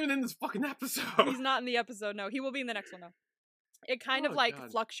like, he's not even in this fucking episode. He's not in the episode, no. He will be in the next one, though. It kind of, like,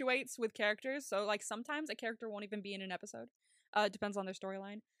 fluctuates with characters, so, like, sometimes a character won't even be in an episode. It depends on their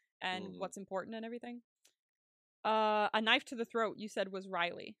storyline and what's important and everything. A knife to the throat, you said, was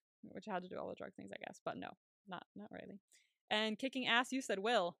Riley, which had to do all the drug things, I guess, but no, not Riley. And kicking ass, you said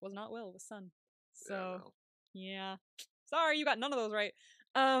Will. Was not Will, it was Sun. So, yeah. Sorry, you got none of those right.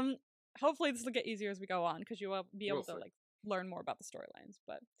 Hopefully this will get easier as we go on, because you will be able to, like, learn more about the storylines.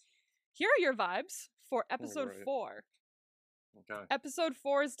 But here are your vibes for episode 4. Okay. Episode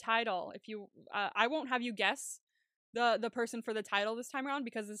 4's title. If you, I won't have you guess the person for the title this time around,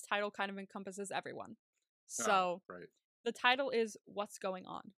 because this title kind of encompasses everyone. So, the title is What's Going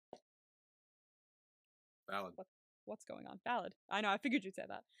On? Valid. What's going on? Valid. I know, I figured you'd say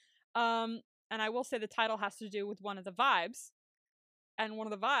that. And I will say the title has to do with one of the vibes. And one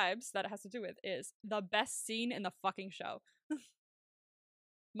of the vibes that it has to do with is the best scene in the fucking show.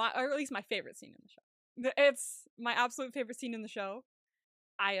 Or at least my favorite scene in the show. It's my absolute favorite scene in the show.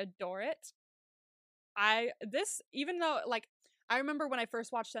 I adore it. Even though, like, I remember when I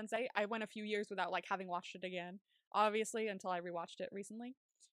first watched Sense8, I went a few years without, like, having watched it again, obviously, until I rewatched it recently.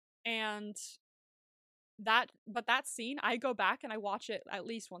 And that scene, I go back and I watch it at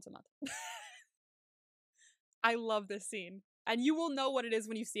least once a month. I love this scene. And you will know what it is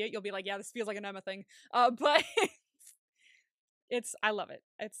when you see it. You'll be like, yeah, this feels like an Emma thing. But I love it.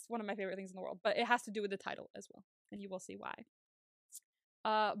 It's one of my favorite things in the world. But it has to do with the title as well. And you will see why.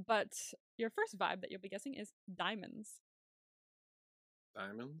 But your first vibe that you'll be guessing is diamonds.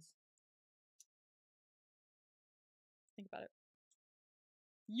 Diamonds? Think about it.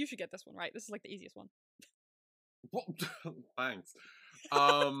 You should get this one right. This is like the easiest one. Thanks.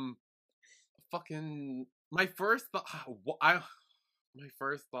 Fucking my first thought,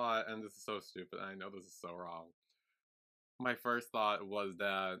 and this is so stupid, I know this is so wrong. My first thought was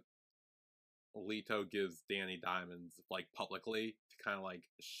that Leto gives Danny diamonds, like, publicly to kind of, like,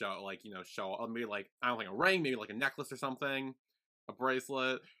 show, like, you know, maybe, like, I don't think a ring, maybe, like, a necklace or something, a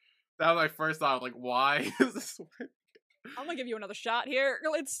bracelet. That was my first thought, like, why is this weird? I'm gonna give you another shot here.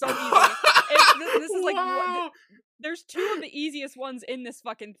 It's so easy. This is like, there's 2 of the easiest ones in this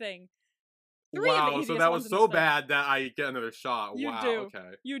fucking thing. 3 of the easiest so that ones was so bad that I get another shot. You wow, do.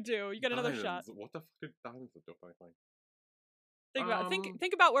 Okay. You do. You get another shot. What the fuck did diamonds do? Think about it.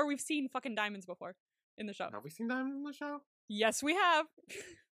 Think about where we've seen fucking diamonds before in the show. Have we seen diamonds in the show? Yes, we have.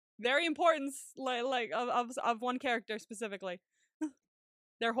 Very important, like of one character specifically.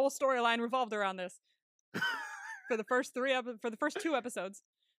 Their whole storyline revolved around this. For the first 2 episodes.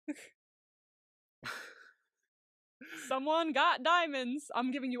 Someone got diamonds.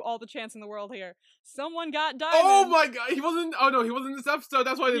 I'm giving you all the chance in the world here. Someone got diamonds. Oh my god, he wasn't. Oh no, he wasn't in this episode.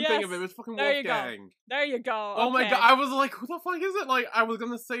 That's why I didn't think of it. It was fucking Wolfgang. There you go. Oh my god, I was like, who the fuck is it? Like, I was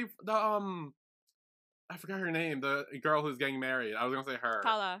gonna say the I forgot her name. The girl who's getting married. I was gonna say her.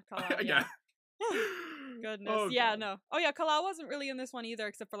 Kala. Yeah. Goodness. Oh, yeah. god. No. Oh yeah, Kala wasn't really in this one either,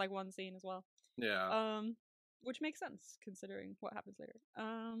 except for like one scene as well. Yeah. Which makes sense considering what happens later.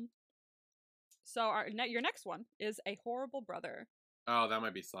 So your next one is a horrible brother. Oh, that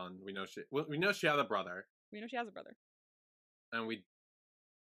might be Sun. We know she has a brother. We know she has a brother. And we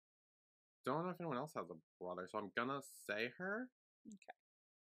don't know if anyone else has a brother, so I'm gonna say her. Okay.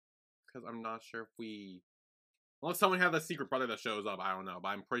 Because I'm not sure if unless someone has a secret brother that shows up, I don't know. But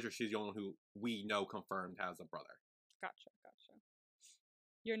I'm pretty sure she's the only one who we know confirmed has a brother. Gotcha.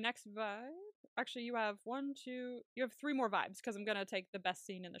 Your next vibe. Actually, you have 3 more vibes, because I'm gonna take the best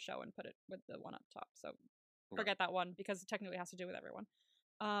scene in the show and put it with the one up top. So forget that one, because it technically has to do with everyone.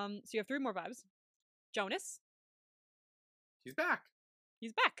 So you have 3 more vibes. Jonas. He's back.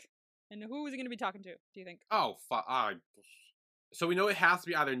 And who is he gonna be talking to, do you think? Oh, fuck. So we know it has to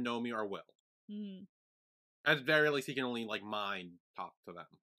be either Nomi or Will. At the very least, he can only like mind talk to them.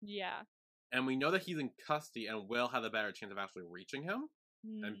 Yeah. And we know that he's in custody, and Will has a better chance of actually reaching him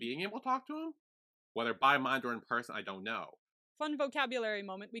and being able to talk to him. Whether by mind or in person, I don't know. Fun vocabulary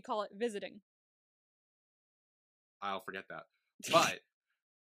moment. We call it visiting. I'll forget that. But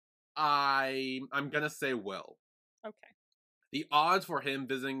I'm gonna say Will. Okay. The odds for him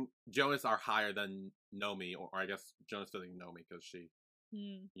visiting Jonas are higher than Nomi, or I guess Jonas visiting Nomi because she,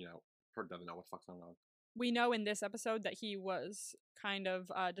 you know, doesn't know what the fuck's going on. We know in this episode that he was kind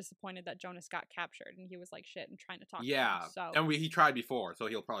of disappointed that Jonas got captured, and he was like shit and trying to talk to him. So. And he tried before, so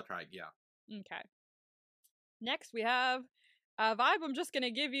he'll probably try. Yeah. Okay. Next, we have a vibe I'm just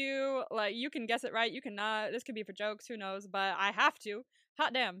gonna give you. Like, you can guess it right, you cannot. This could be for jokes, who knows? But I have to.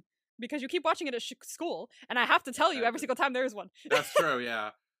 Hot damn. Because you keep watching it at school, and I have to tell you every single time there is one. That's true,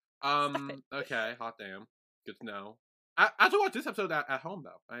 yeah. Okay, hot damn. Good to know. I have to watch this episode at home,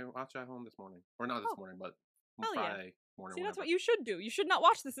 though. I watched it at home this morning. Or not this morning, but Friday morning. See, that's what you should do. You should not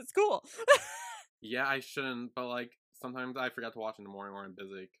watch this at school. Yeah, I shouldn't, but like, sometimes I forget to watch in the morning or I'm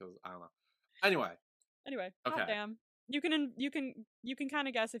busy, because I don't know. Anyway, okay. Hot damn. You can kind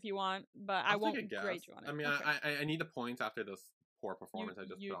of guess if you want, but I won't grade you on it. I mean, okay. I need the points after this poor performance I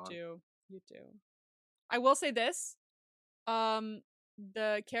just put on. You do. I will say this.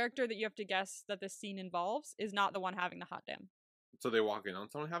 The character that you have to guess that this scene involves is not the one having the hot damn. So they walk in on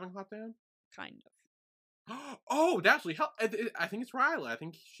someone having hot damn? Kind of. Oh, that actually helped. I think it's Riley. I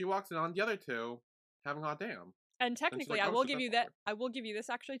think she walks in on the other two having hot damn. And technically, I will give you that. I will give you this.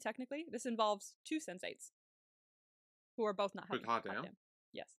 Actually, technically, this involves two sensates who are both not having hot damn.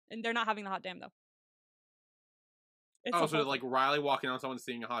 Yes, and they're not having the hot damn though. So like Riley walking on someone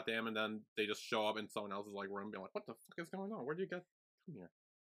seeing a hot damn, and then they just show up in someone else's like room, being like, "What the fuck is going on? Where do you get from here?"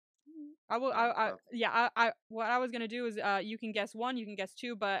 What I was gonna do is, you can guess one, you can guess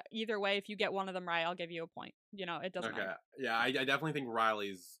two, but either way, if you get one of them right, I'll give you a point. You know, it doesn't matter. Yeah, I definitely think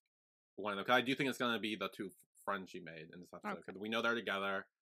Riley's one of them, because I do think it's gonna be the two friends she made in this episode, because we know they're together.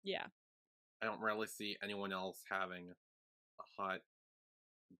 Yeah. I don't really see anyone else having a hot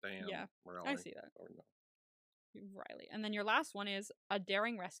damn. Yeah, Riley. I see that. Riley. And then your last one is a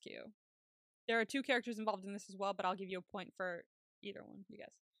daring rescue. There are two characters involved in this as well, but I'll give you a point for either one, you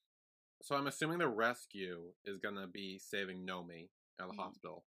guess. So I'm assuming the rescue is gonna be saving Nomi at the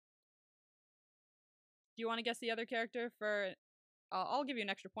hospital. Do you want to guess the other character for... I'll give you an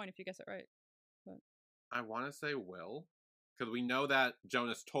extra point if you guess it right. But... I want to say Will, because we know that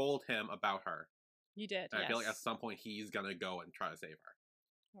Jonas told him about her. He did, and I feel like at some point he's gonna go and try to save her.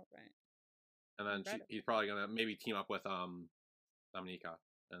 All right. And then he's probably gonna maybe team up with Dominica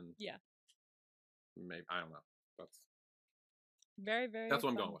and maybe, I don't know. That's very, very. That's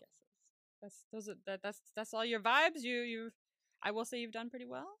what I'm going with. That's all your vibes. I will say you've done pretty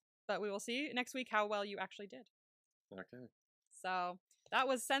well, but we will see next week how well you actually did. Okay. So that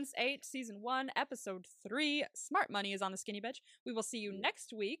was Sense8 Season 1, Episode 3. Smart Money is on the Skinny Bitch. We will see you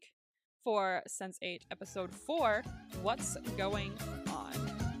next week for Sense8 Episode 4, What's Going On?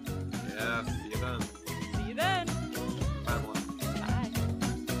 Yeah, see you then. See you then.